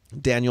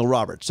 Daniel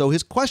Roberts. So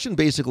his question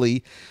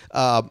basically,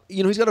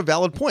 he's got a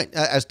valid point.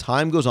 As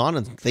time goes on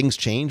and things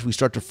change, we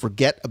start to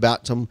forget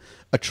about some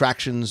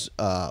attractions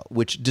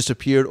which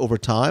disappeared over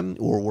time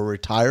or were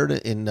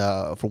retired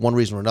for one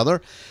reason or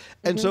another.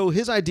 And so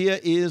his idea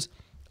is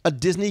a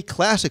Disney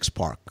Classics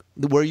Park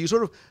where you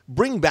sort of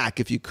bring back,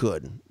 if you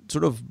could,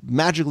 sort of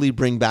magically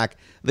bring back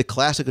the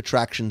classic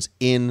attractions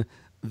in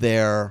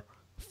their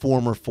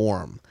former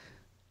form.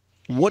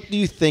 What do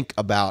you think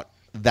about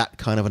that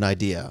kind of an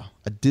idea?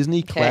 A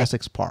Disney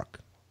Classics Park.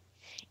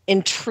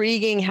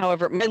 Intriguing.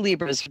 However, my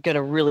Libra is going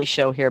to really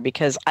show here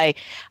because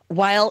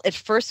while at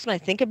first when I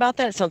think about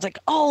that, it sounds like,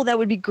 oh, that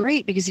would be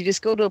great because you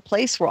just go to a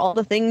place where all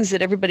the things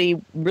that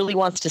everybody really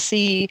wants to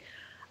see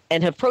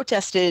and have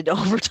protested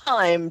over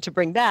time to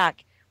bring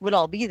back would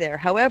all be there.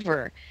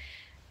 However,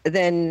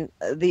 then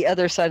the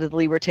other side of the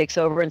Libra takes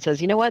over and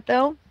says, you know what,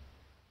 though?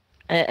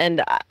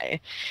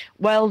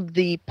 While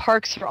the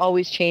parks are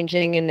always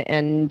changing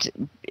and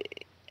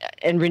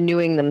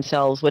renewing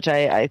themselves, which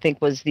I think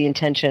was the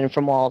intention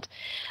from Walt,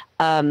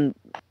 the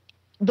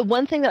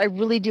one thing that I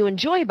really do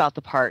enjoy about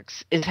the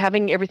parks is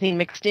having everything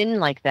mixed in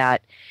like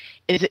that.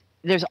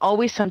 There's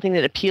always something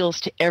that appeals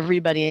to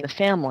everybody in the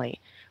family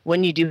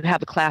when you do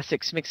have the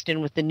classics mixed in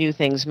with the new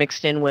things,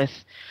 mixed in with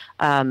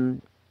all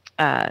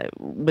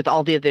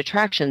the other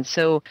attractions.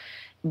 So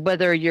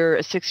whether you're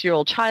a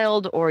 6-year-old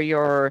child or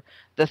you're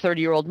the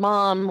 30-year-old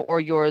mom or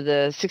you're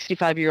the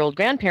 65-year-old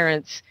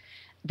grandparents,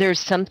 there's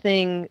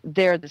something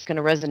there that's going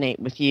to resonate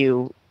with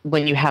you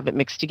when you have it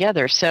mixed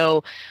together.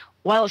 So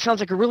while it sounds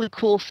like a really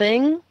cool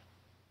thing,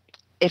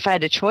 if I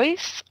had a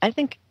choice, I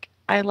think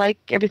I like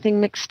everything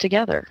mixed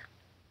together.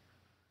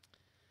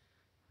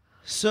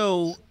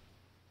 So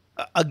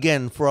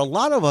again, for a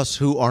lot of us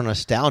who are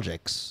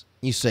nostalgics,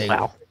 you say,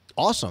 wow,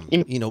 awesome,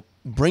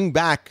 bring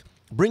back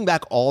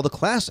all the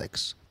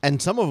classics.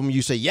 And some of them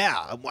you say,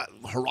 yeah,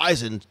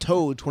 Horizon,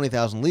 Toad,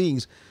 20,000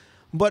 Leagues.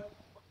 But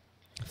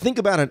think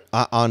about it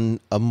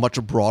on a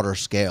much broader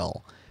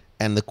scale.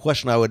 And the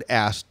question I would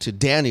ask to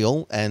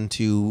Daniel and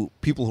to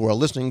people who are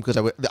listening,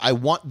 because I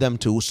want them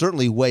to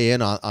certainly weigh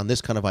in on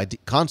this kind of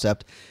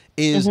concept,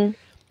 is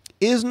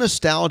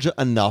nostalgia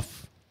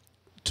enough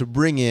to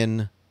bring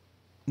in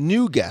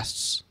new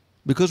guests?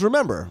 Because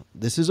remember,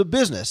 this is a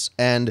business.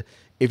 And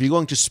if you're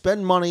going to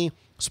spend money,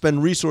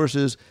 spend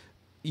resources,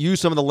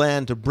 use some of the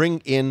land to bring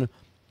in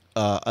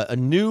a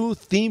new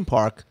theme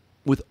park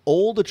with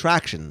old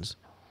attractions,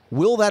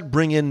 will that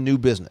bring in new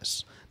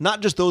business?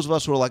 Not just those of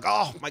us who are like,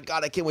 oh my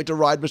God, I can't wait to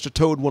ride Mr.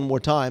 Toad one more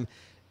time.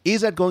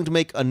 Is that going to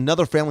make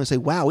another family say,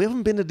 wow, we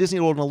haven't been to Disney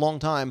World in a long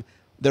time.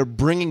 They're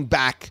bringing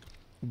back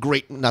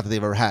great, not that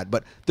they've ever had,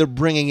 but they're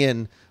bringing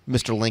in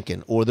Mr.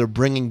 Lincoln, or they're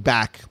bringing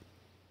back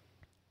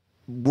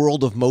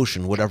World of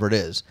Motion, whatever it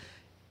is.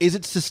 Is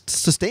it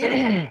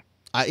sustainable?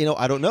 I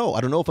don't know. I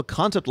don't know if a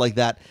concept like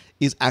that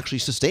is actually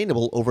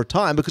sustainable over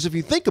time, because if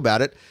you think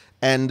about it,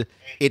 and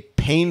it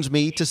pains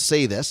me to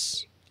say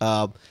this,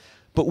 but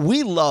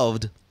we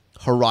loved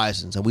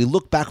Horizons, and we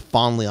look back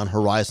fondly on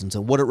Horizons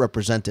and what it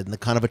represented and the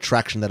kind of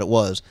attraction that it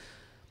was.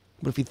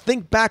 But if you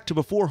think back to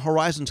before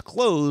Horizons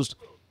closed,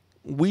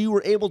 we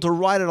were able to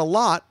ride it a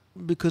lot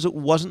because it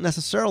wasn't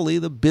necessarily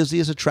the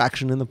busiest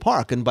attraction in the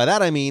park. And by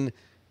that I mean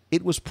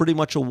it was pretty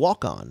much a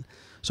walk-on.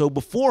 So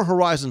before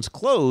Horizons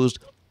closed,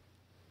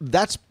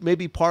 that's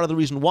maybe part of the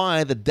reason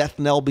why the death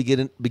knell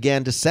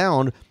began to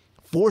sound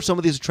for some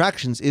of these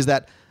attractions, is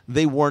that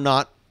they were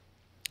not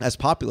as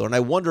popular. And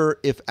I wonder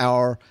if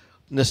our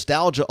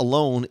nostalgia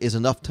alone is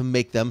enough to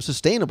make them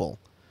sustainable.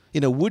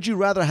 Would you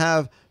rather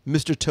have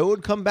Mr.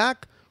 Toad come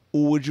back,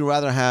 or would you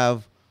rather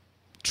have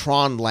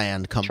Tron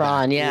Land come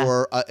back? Yeah.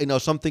 Or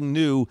something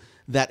new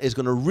that is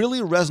going to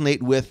really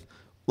resonate with,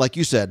 like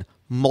you said,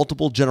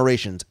 multiple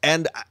generations.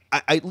 And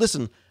I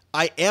listen,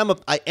 I am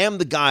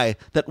the guy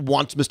that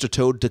wants Mr.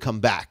 Toad to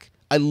come back.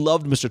 I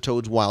loved Mr.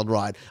 Toad's Wild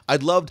Ride. I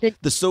loved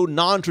the so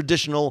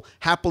non-traditional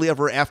happily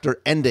ever after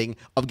ending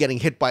of getting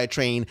hit by a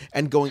train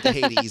and going to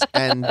Hades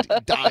and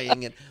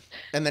dying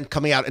and then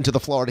coming out into the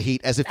Florida heat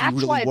as if you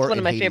really were in Hades. That's why it's one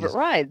of my favorite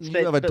rides.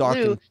 You have a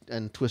dark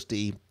and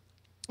twisty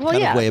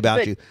kind of way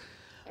about you.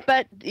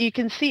 But you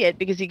can see it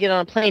because you get on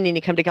a plane and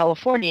you come to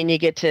California and you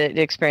get to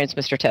experience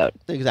Mr. Toad.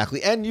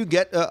 Exactly. And you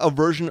get a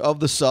version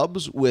of the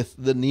subs with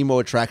the Nemo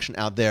attraction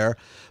out there.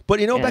 But,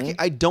 Becky,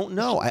 I don't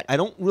know. I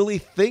don't really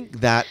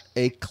think that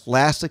a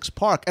classics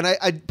park. And I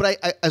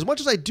as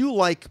much as I do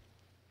like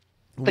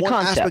the one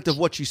concept. aspect of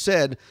what you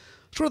said,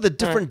 sort of the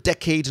different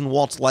decades in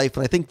Walt's life,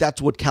 and I think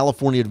that's what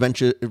California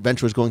Adventure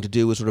is going to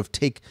do, is sort of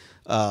take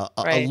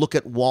a look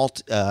at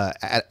Walt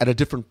at a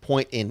different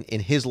point in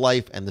his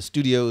life and the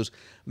studios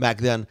back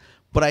then.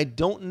 But I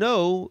don't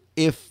know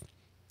if,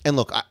 and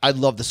look, I'd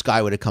love the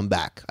Skyway to come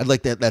back. I'd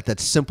like that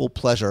simple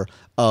pleasure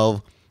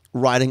of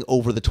riding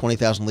over the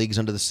 20,000 Leagues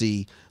Under the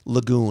Sea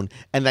lagoon,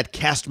 and that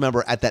cast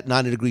member at that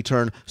 90-degree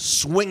turn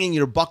swinging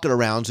your bucket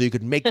around so you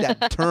could make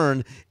that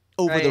turn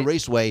over the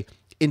raceway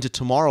into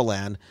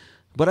Tomorrowland.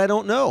 But I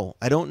don't know.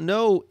 I don't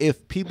know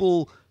if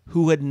people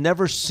who had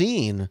never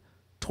seen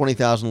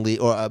 20,000 Leagues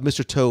or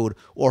Mr. Toad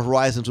or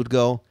Horizons would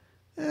go,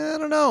 I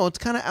don't know. It's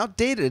kind of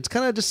outdated. It's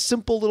kind of just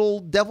simple little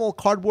devil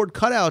cardboard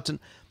cutouts.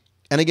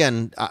 And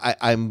again,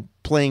 I'm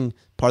playing,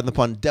 pardon the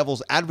pun,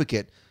 devil's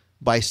advocate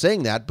by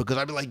saying that, because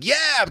I'd be like,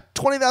 yeah,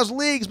 20,000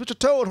 Leagues, Mr.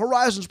 Toad,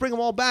 Horizons, bring them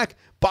all back.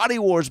 Body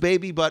Wars,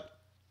 baby. But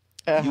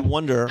you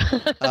wonder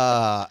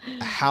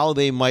how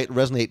they might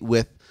resonate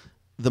with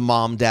the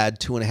mom, dad,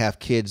 2.5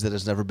 kids that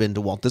has never been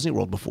to Walt Disney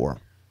World before.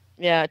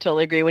 Yeah, I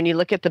totally agree. When you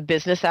look at the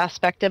business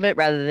aspect of it,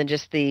 rather than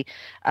just the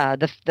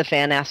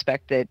fan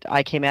aspect that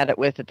I came at it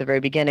with at the very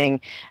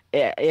beginning,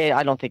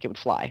 I don't think it would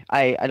fly.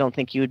 I don't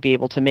think you would be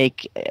able to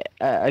make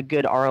a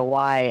good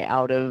ROI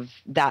out of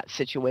that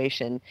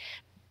situation,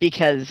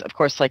 because, of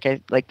course,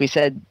 like we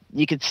said,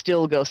 you could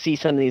still go see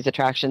some of these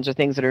attractions or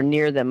things that are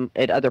near them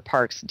at other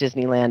parks,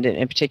 Disneyland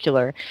in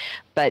particular,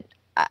 but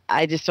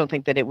I just don't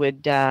think that it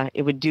would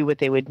do what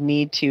they would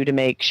need to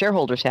make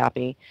shareholders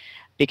happy.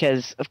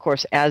 Because, of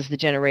course, as the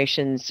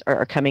generations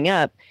are coming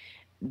up,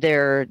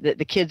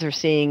 the kids are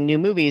seeing new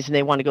movies and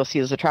they want to go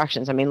see those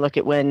attractions. I mean, look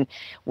at when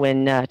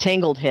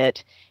Tangled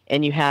hit,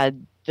 and you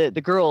had the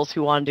girls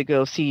who wanted to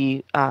go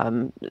see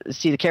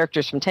the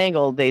characters from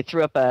Tangled. They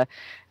threw up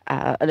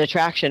an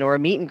attraction or a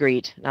meet and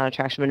greet, not an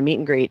attraction, but a meet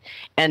and greet,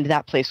 and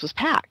that place was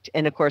packed.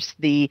 And of course,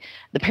 the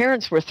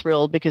parents were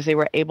thrilled because they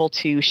were able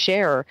to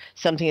share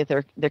something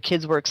that their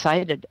kids were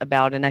excited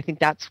about. And I think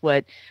that's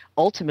what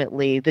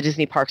ultimately the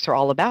Disney parks are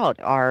all about: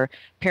 are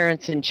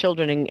parents and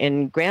children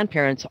and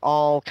grandparents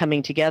all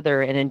coming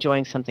together and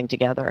enjoying something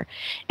together.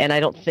 And I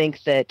don't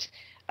think that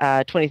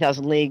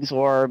 20,000 Leagues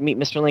or Meet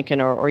Mr.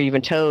 Lincoln or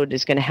even Toad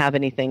is going to have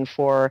anything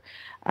for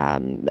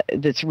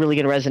that's really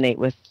going to resonate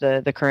with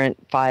the current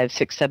 5,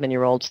 6,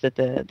 7-year-olds that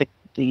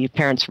the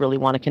parents really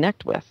want to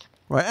connect with.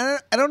 Right. And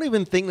I don't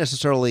even think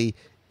necessarily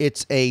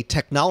it's a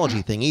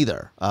technology thing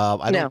either.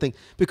 I don't think,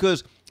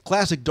 because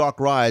classic dark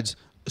rides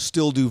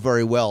still do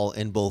very well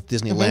in both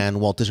Disneyland,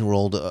 Walt Disney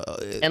World.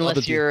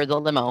 Unless you're the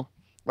limo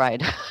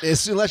ride.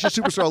 Unless you're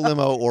Superstar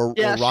Limo or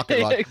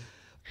Rocket Rock.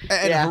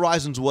 And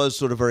Horizons was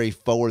sort of very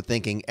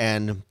forward-thinking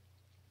and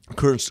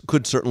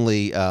could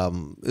certainly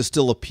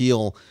still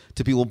appeal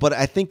to people. But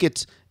I think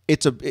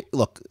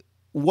look,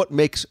 what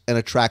makes an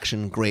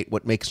attraction great,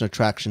 what makes an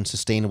attraction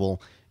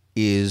sustainable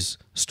is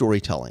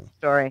storytelling.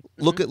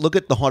 Look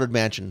at the Haunted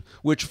Mansion,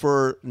 which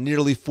for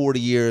nearly 40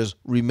 years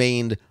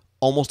remained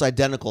almost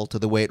identical to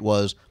the way it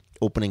was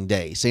opening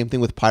day. Same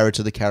thing with Pirates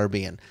of the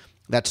Caribbean.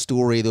 That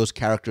story, those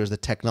characters, the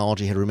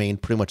technology had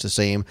remained pretty much the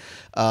same.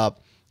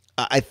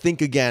 I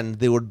think, again,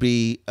 there would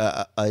be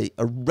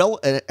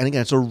and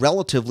again, it's a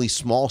relatively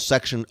small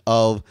section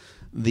of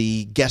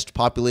the guest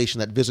population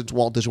that visits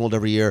Walt Disney World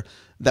every year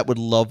that would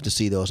love to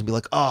see those and be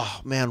like,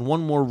 oh, man,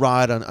 one more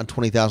ride on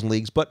 20,000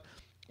 Leagues. But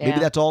maybe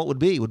that's all it would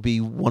be. It would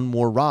be one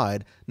more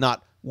ride,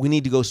 not we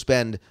need to go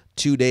spend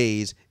 2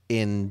 days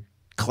in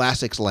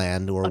Classics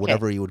Land or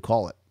whatever you would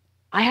call it.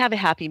 I have a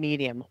happy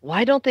medium.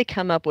 Why don't they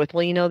come up with,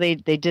 they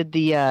did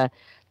the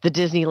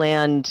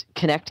Disneyland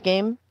Connect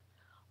game.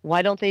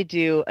 Why don't they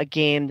do a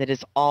game that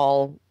is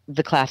all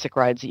the classic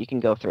rides that you can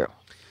go through?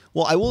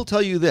 Well, I will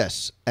tell you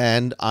this,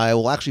 and I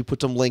will actually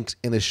put some links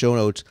in the show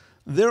notes.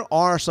 There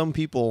are some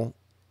people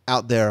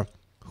out there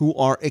who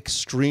are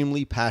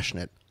extremely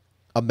passionate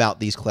about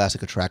these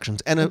classic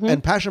attractions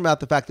and passionate about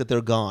the fact that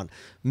they're gone.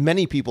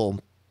 Many people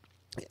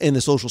in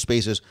the social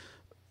spaces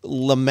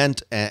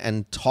lament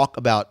and talk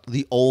about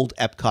the old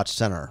Epcot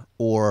Center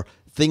or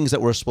things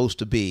that were supposed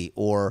to be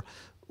or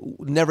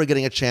never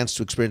getting a chance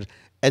to experience.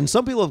 And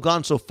some people have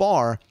gone so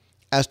far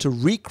as to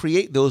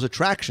recreate those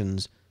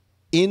attractions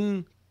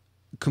in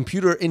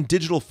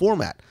digital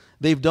format.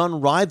 They've done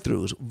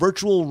ride-throughs,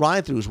 virtual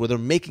ride-throughs, where they're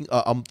making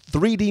a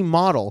 3D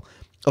model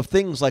of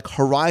things like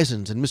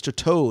Horizons and Mr.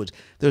 Toads.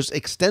 There's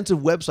extensive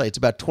websites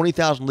about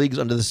 20,000 Leagues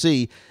Under the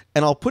Sea,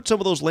 and I'll put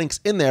some of those links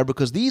in there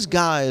because these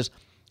guys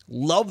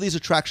love these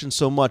attractions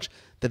so much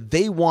that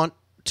they want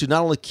to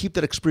not only keep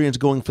that experience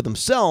going for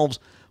themselves,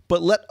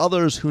 but let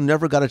others who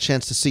never got a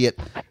chance to see it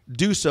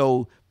do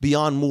so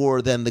beyond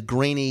more than the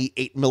grainy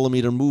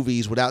 8mm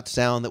movies without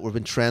sound that have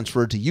been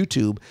transferred to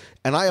YouTube.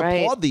 And I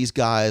applaud these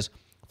guys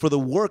for the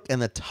work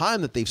and the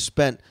time that they've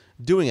spent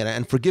doing it.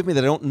 And forgive me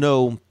that I don't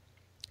know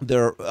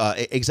their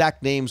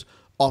exact names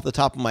off the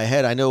top of my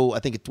head. I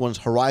think one's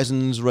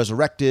Horizons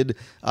Resurrected.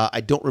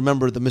 I don't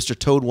remember the Mr.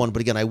 Toad one,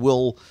 but again,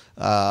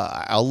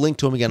 I'll link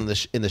to him again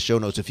in the show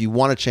notes if you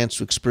want a chance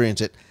to experience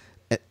it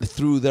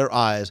through their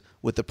eyes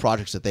with the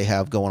projects that they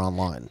have going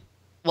online.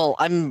 Well,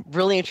 I'm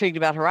really intrigued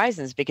about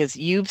Horizons because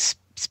you've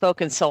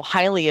spoken so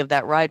highly of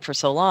that ride for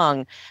so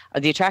long,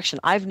 the attraction.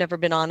 I've never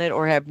been on it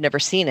or have never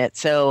seen it.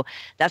 So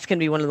that's going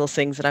to be one of those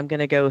things that I'm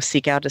going to go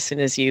seek out as soon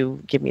as you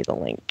give me the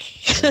link.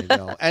 There you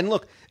go. And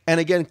look,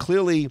 and again,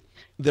 clearly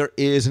there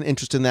is an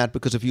interest in that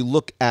because if you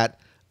look at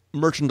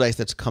merchandise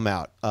that's come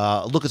out,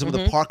 look at some of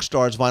the Park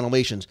Stars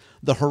Vinylations,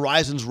 the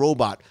Horizons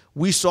robot,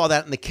 we saw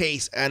that in the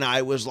case and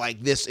I was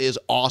like, this is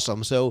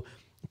awesome. So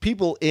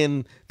people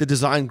in the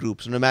design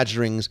groups and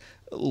Imagineerings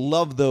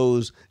love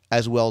those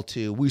as well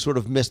too. We sort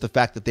of miss the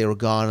fact that they were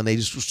gone and they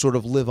just sort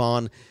of live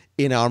on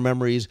in our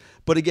memories.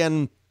 But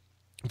again,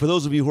 for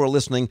those of you who are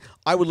listening,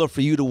 I would love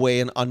for you to weigh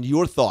in on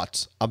your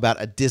thoughts about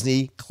a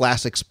Disney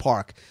Classics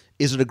park.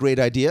 Is it a great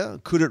idea?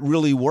 Could it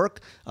really work?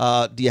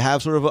 Do you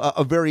have sort of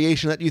a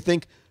variation that you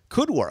think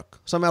could work?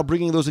 Somehow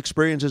bringing those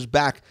experiences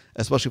back,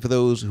 especially for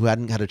those who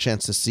hadn't had a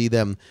chance to see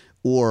them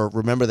or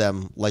remember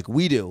them like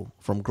we do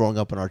from growing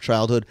up in our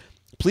childhood.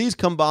 Please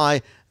come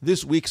by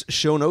this week's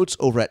show notes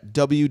over at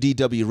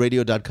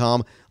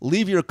WDWradio.com.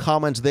 Leave your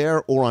comments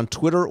there or on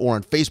Twitter or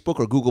on Facebook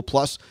or Google+.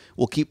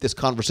 We'll keep this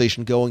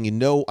conversation going. You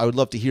know I would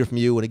love to hear from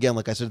you. And again,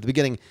 like I said at the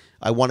beginning,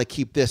 I want to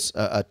keep this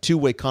a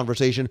two-way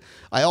conversation.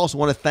 I also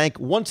want to thank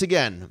once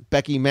again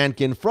Becky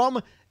Mankin from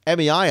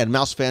MEI and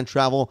MouseFan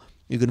Travel.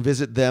 You can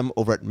visit them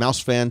over at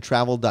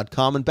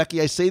mousefantravel.com. And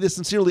Becky, I say this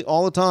sincerely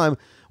all the time.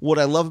 What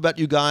I love about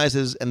you guys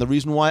is, and the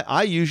reason why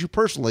I use you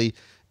personally,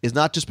 is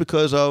not just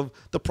because of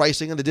the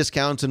pricing and the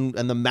discounts and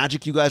the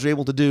magic you guys are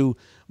able to do,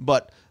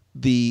 but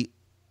the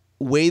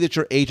way that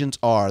your agents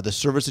are, the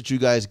service that you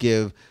guys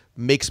give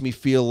makes me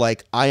feel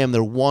like I am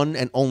their one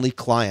and only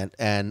client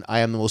and I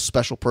am the most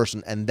special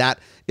person. And that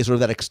is sort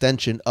of that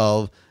extension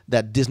of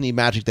that Disney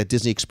magic, that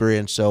Disney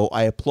experience. So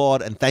I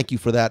applaud and thank you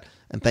for that.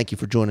 And thank you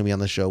for joining me on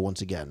the show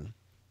once again.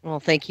 Well,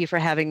 thank you for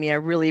having me. I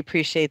really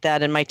appreciate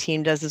that. And my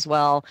team does as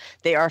well.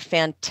 They are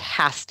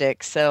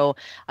fantastic. So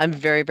I'm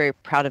very, very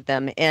proud of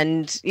them.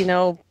 And, you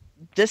know,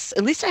 this,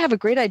 at least I have a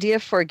great idea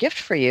for a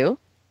gift for you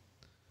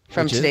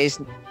from today's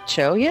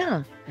show.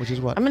 Yeah. Which is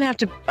what? I'm going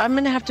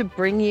to have to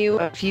bring you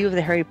a few of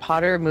the Harry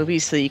Potter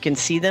movies so you can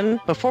see them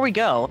before we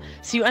go,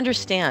 so you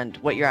understand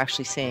what you're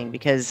actually saying,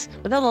 because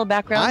with that little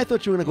background. I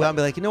thought you were going to go out and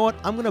be like, you know what?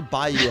 I'm going to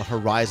buy you a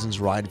Horizons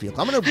ride vehicle.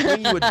 I'm going to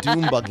bring you a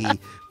Doom buggy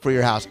for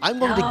your house. I'm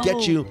going to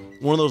get you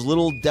one of those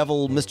little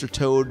devil Mr.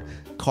 Toad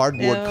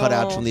cardboard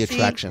cutouts from the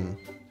attraction.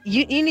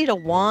 You need a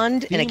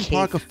wand and a cape. Theme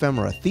park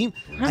ephemera.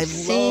 I'm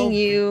seeing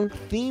you.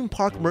 Theme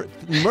park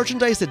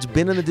merchandise that's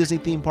been in the Disney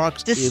theme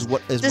parks is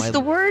what is Does the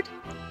word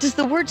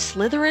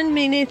Slytherin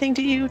mean anything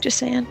to you? Just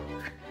saying.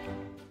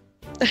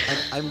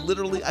 I'm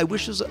literally,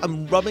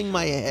 I'm rubbing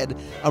my head.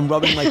 I'm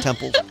rubbing my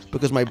temples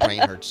because my brain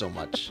hurts so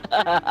much.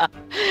 Oh,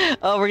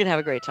 we're going to have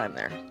a great time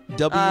there.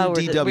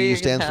 WDW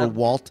stands for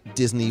Walt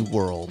Disney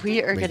World.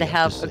 We are going to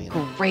have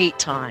a great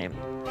time.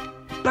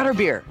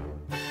 Butterbeer.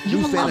 You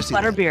love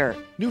butterbeer.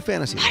 New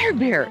fantasy.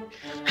 Butterbeer.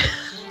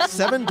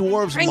 Seven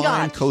Dwarves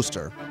Mine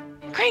Coaster.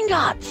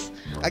 Gringotts.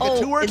 I got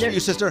two words for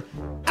you, sister.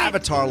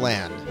 Avatar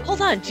Land.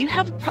 Hold on. Do you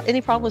have any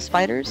problem with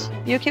spiders?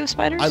 You okay with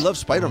spiders? I love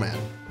Spider-Man.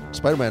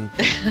 Spider-Man.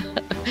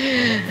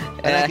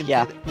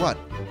 Yeah. What?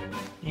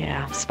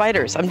 Yeah,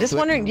 spiders. I'm just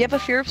wondering, do you have a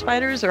fear of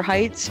spiders or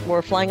heights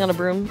or flying on a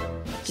broom?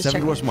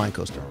 Seven Dwarfs Mine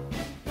Coaster.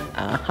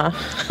 Uh-huh.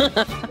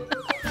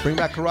 Bring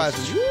back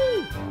Horizons.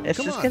 Woo! This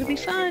is going to be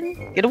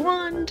fun. Get a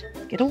wand.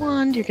 Get a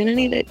wand. You're going to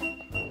need it.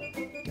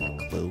 Get a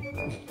clue.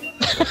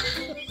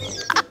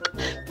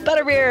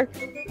 Butterbeer.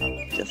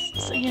 Just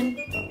saying.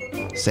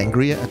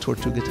 Sangria at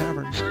Tortuga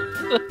Tavern.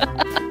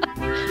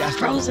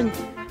 Frozen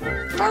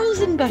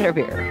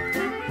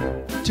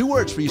butterbeer. Two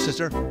words for you,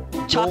 sister.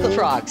 Chocolate Dole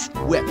frogs.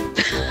 Whip.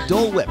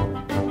 Dole Whip.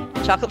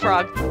 Chocolate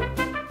frog.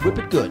 Whip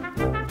it good.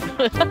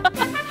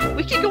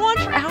 We could go on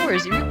for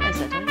hours. You realize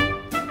that, don't you?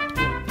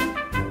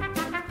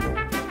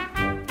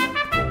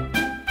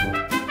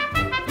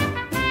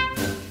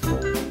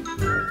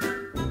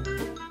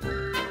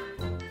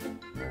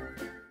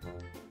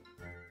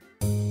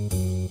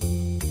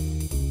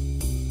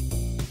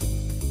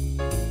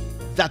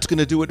 That's going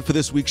to do it for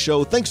this week's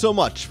show. Thanks so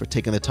much for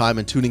taking the time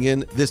and tuning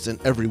in this and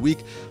every week.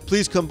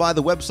 Please come by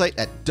the website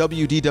at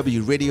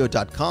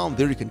WDWradio.com.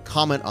 There you can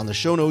comment on the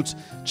show notes,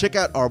 check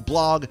out our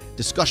blog,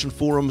 discussion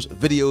forums,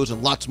 videos,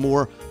 and lots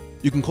more.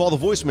 You can call the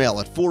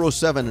voicemail at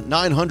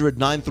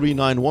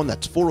 407-900-9391.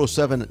 That's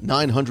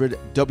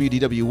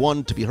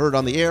 407-900-WDW1 to be heard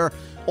on the air.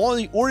 Or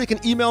you can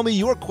email me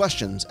your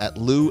questions at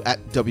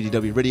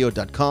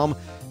lou@WDWradio.com.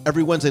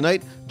 Every Wednesday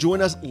night,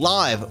 join us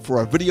live for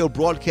our video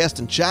broadcast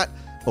and chat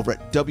over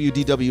at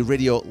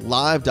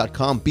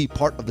WDWRadioLive.com. Be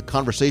part of the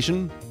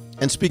conversation.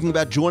 And speaking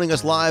about joining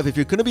us live, if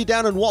you're going to be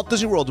down in Walt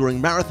Disney World during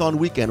Marathon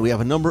Weekend, we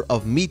have a number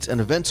of meets and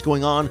events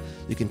going on.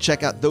 You can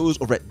check out those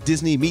over at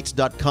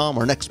DisneyMeets.com.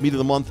 Our next meet of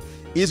the month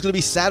is going to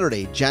be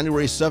Saturday,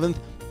 January 7th,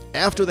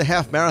 after the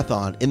half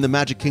marathon in the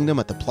Magic Kingdom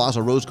at the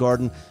Plaza Rose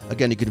Garden.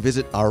 Again, you can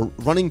visit our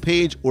running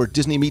page or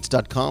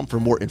DisneyMeets.com for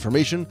more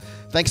information.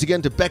 Thanks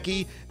again to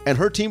Becky and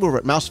her team over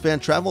at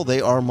MouseFan Travel.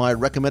 They are my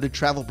recommended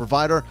travel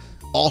provider.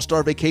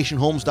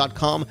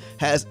 AllStarVacationHomes.com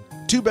has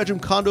 2-bedroom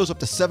condos up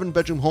to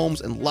 7-bedroom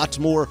homes and lots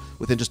more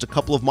within just a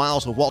couple of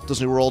miles of Walt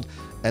Disney World.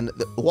 And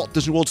the Walt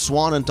Disney World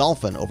Swan and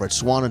Dolphin over at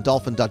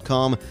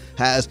SwanandDolphin.com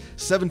has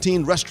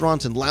 17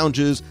 restaurants and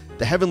lounges,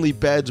 the Heavenly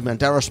Beds,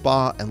 Mandara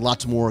Spa, and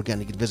lots more. Again,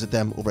 you can visit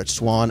them over at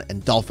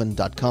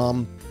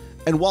SwanandDolphin.com.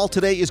 And while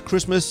today is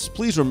Christmas,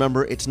 please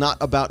remember it's not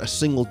about a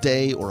single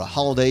day or a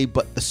holiday,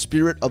 but the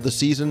spirit of the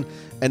season.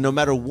 And no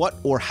matter what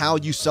or how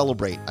you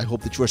celebrate, I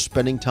hope that you are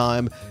spending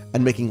time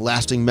and making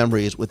lasting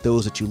memories with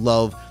those that you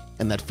love,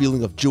 and that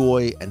feeling of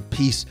joy and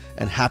peace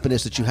and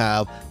happiness that you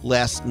have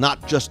lasts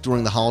not just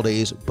during the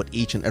holidays, but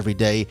each and every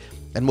day.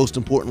 And most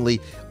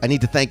importantly, I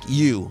need to thank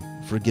you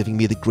for giving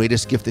me the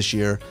greatest gift this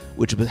year,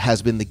 which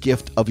has been the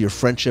gift of your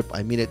friendship.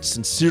 I mean it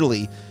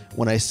sincerely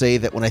when I say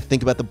that when I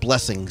think about the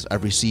blessings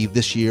I've received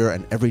this year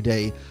and every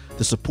day,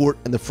 the support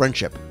and the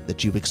friendship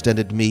that you've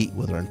extended to me,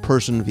 whether in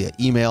person, via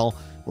email,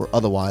 or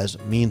otherwise,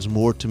 means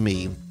more to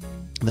me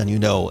than you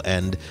know.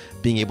 And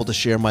being able to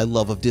share my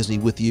love of Disney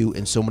with you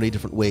in so many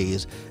different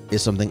ways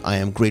is something I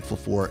am grateful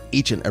for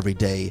each and every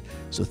day.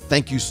 So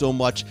thank you so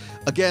much.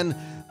 Again,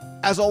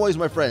 as always,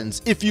 my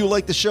friends, if you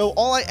like the show,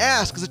 all I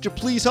ask is that you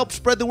please help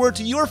spread the word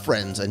to your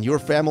friends and your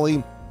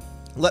family.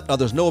 Let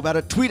others know about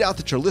it. Tweet out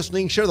that you're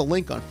listening. Share the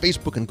link on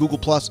Facebook and Google+.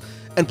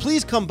 And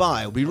please come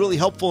by. It would be really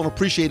helpful and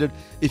appreciated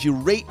if you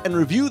rate and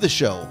review the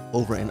show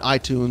over in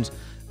iTunes.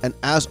 And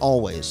as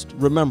always,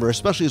 remember,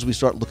 especially as we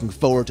start looking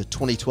forward to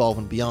 2012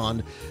 and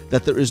beyond,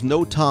 that there is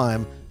no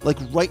time like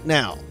right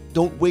now.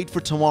 Don't wait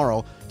for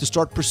tomorrow to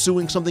start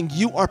pursuing something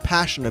you are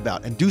passionate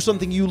about and do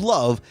something you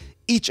love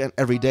each and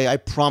every day. I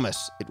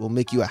promise it will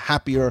make you a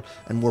happier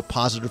and more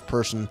positive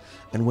person.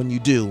 And when you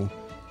do,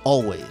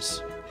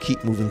 always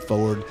keep moving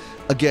forward.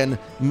 Again,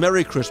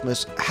 Merry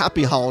Christmas,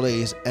 Happy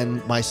Holidays,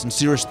 and my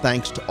sincerest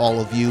thanks to all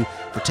of you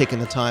for taking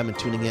the time and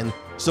tuning in.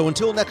 So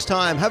until next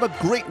time, have a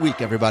great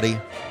week, everybody.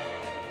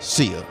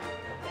 See you.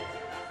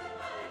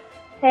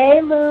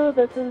 Hey, Lou,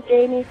 this is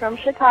Jamie from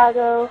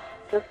Chicago.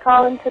 Just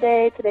calling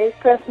today. Today's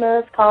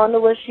Christmas. Calling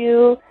to wish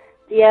you,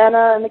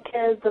 Deanna, and the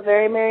kids a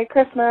very Merry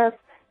Christmas.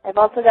 I've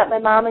also got my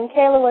mom and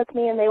Kayla with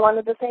me, and they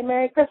wanted to say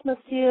Merry Christmas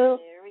to you.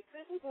 Merry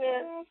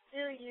Christmas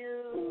to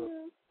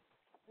you.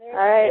 All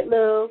right,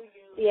 Lou,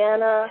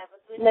 Deanna,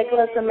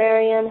 Nicholas, and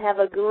Marion, have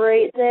a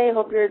great day.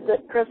 Hope your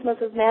Christmas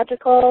is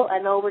magical. I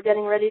know we're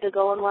getting ready to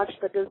go and watch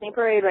the Disney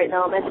parade right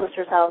now at my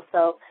sister's house,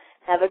 so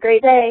have a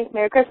great day.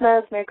 Merry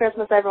Christmas. Merry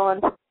Christmas,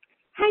 everyone.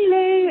 Hey,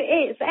 Lou,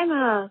 it's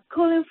Emma,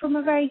 calling from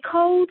a very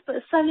cold but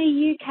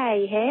sunny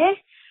UK here.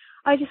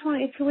 I just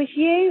wanted to wish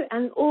you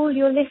and all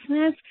your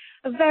listeners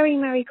a very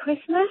Merry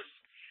Christmas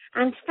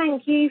and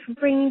thank you for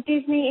bringing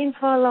Disney into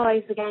our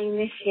lives again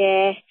this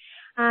year.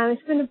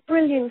 It's been a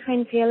brilliant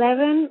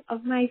 2011.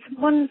 I've made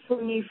some wonderful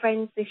new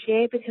friends this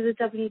year because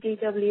of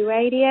WDW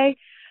Radio,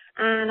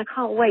 and I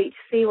can't wait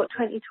to see what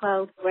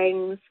 2012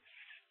 brings.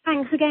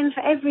 Thanks again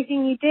for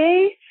everything you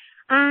do,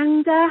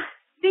 and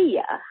see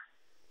ya.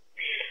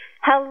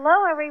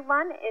 Hello,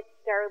 everyone. It's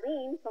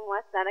Darlene from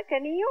West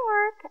Seneca, New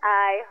York.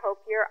 I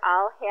hope you're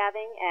all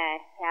having a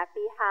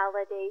happy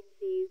holiday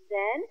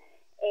season,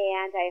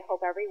 and I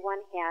hope everyone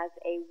has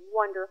a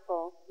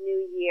wonderful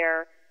new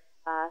year.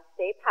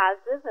 Stay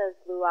positive, as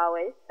Lou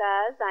always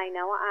says. I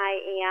know I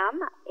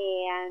am,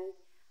 and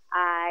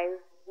I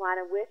want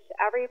to wish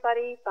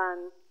everybody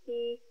from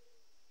Keith,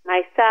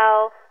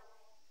 myself,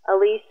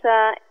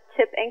 Alicia,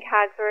 Chip, and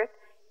Cogsworth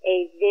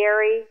a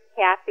very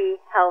happy,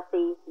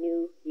 healthy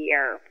new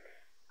year.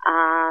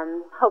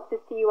 Hope to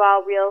see you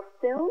all real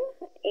soon,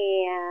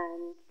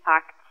 and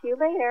talk to you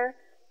later.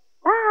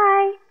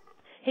 Bye.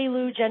 Hey,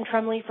 Lou, Jen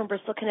Tremley from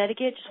Bristol,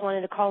 Connecticut. Just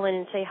wanted to call in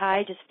and say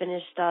hi. Just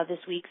finished this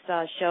week's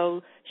show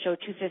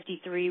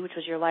 253, which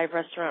was your live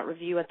restaurant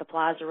review at the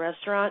Plaza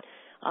Restaurant.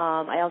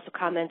 I also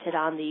commented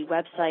on the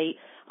website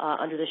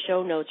under the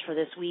show notes for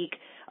this week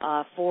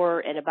for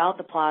and about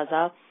the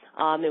Plaza.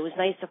 It was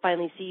nice to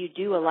finally see you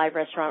do a live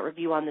restaurant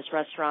review on this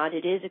restaurant.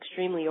 It is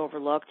extremely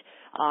overlooked.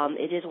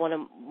 It is one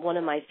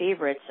of my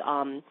favorites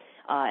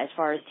as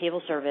far as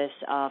table service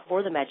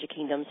for the Magic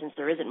Kingdom, since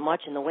there isn't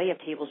much in the way of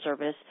table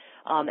service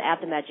at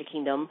the Magic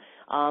Kingdom.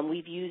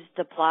 We've used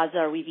the Plaza,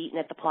 or we've eaten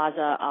at the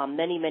Plaza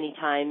many, many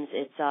times.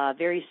 It's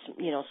very,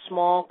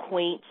 small,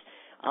 quaint,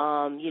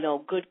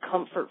 good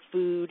comfort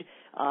food,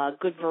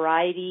 good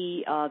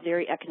variety,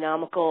 very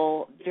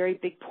economical, very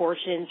big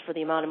portions for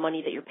the amount of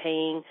money that you're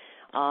paying.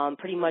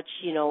 Pretty much,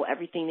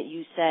 everything that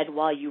you said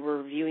while you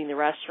were reviewing the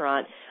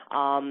restaurant,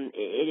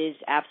 it is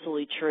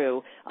absolutely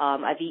true.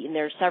 I've eaten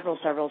there several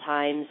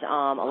times. A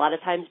lot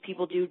of times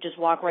people do just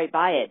walk right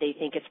by it. They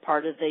think it's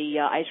part of the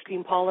ice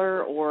cream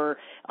parlor, or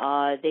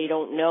they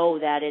don't know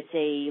that it's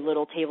a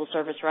little table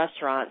service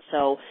restaurant.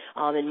 So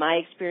in my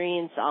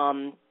experience,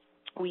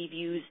 we've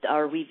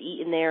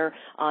eaten there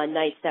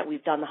nights that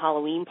we've done the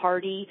Halloween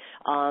party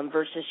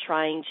versus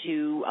trying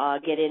to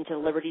get into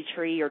Liberty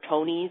Tree or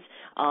Tony's.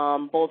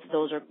 Both of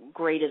those are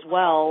great as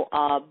well,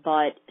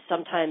 but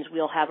sometimes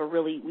we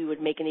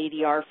would make an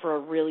ADR for a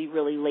really,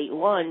 really late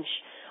lunch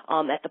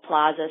at the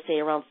Plaza, say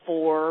around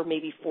 4,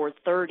 maybe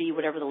 4:30,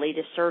 whatever the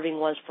latest serving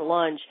was for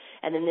lunch.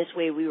 And then this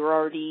way we were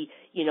already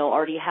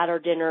had our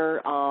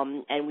dinner,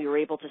 and we were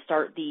able to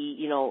start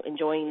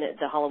enjoying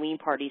the Halloween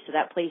party. So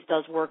that place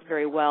does work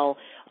very well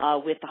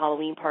with the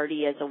Halloween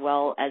party, as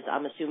well as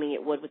I'm assuming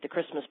it would with the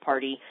Christmas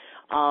party.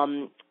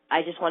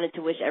 I just wanted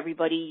to wish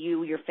everybody,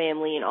 you, your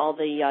family, and all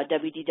the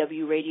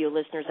WDW radio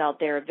listeners out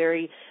there a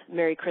very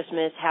Merry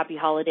Christmas, Happy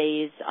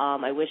Holidays.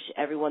 I wish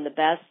everyone the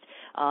best,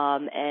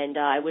 and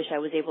I wish I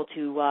was able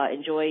to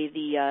enjoy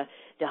the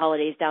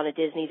holidays down at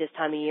Disney this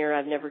time of year.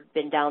 I've never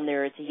been down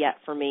there. It's a yet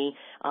for me,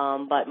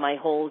 but my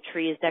whole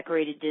tree is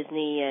decorated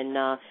Disney, and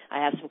I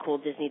have some cool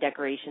Disney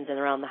decorations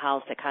around the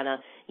house that kind of,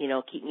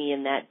 keep me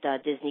in that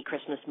Disney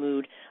Christmas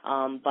mood.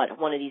 But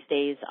one of these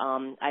days,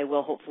 I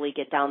will hopefully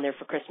get down there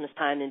for Christmas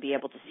time and be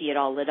able to see it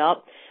all lit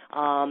up.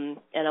 And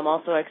I'm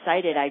also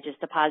excited. I just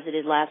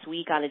deposited last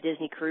week on a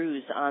Disney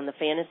cruise on the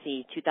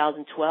Fantasy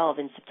 2012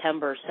 in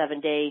September,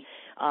 7-day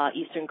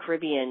Eastern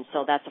Caribbean.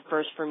 So that's a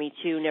first for me,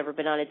 too. Never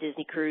been on a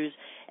Disney cruise,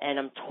 and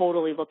I'm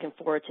totally looking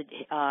forward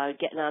to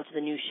getting onto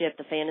the new ship,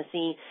 the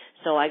Fantasy.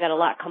 So I got a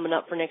lot coming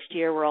up for next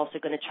year. We're also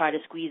going to try to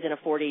squeeze in a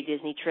 4-day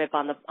Disney trip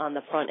on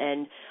the front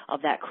end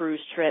of that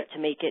cruise trip to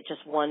make it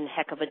just one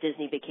heck of a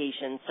Disney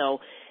vacation. So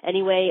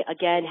anyway,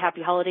 again,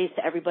 happy holidays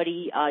to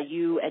everybody,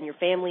 you and your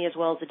family, as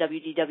well as the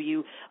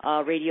WDW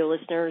radio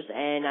listeners,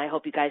 and I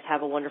hope you guys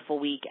have a wonderful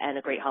week and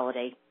a great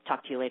holiday.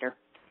 Talk to you later.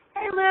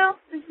 Hey Lou,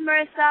 this is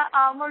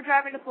Marissa. We're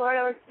driving to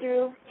Florida. We're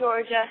through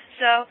Georgia,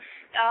 so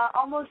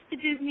almost to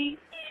Disney.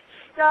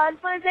 So I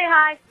just want to say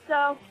hi.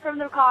 So from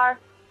the car.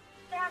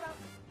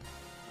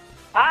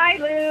 Hi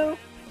Lou.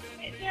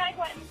 Say hi,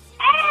 Quentin.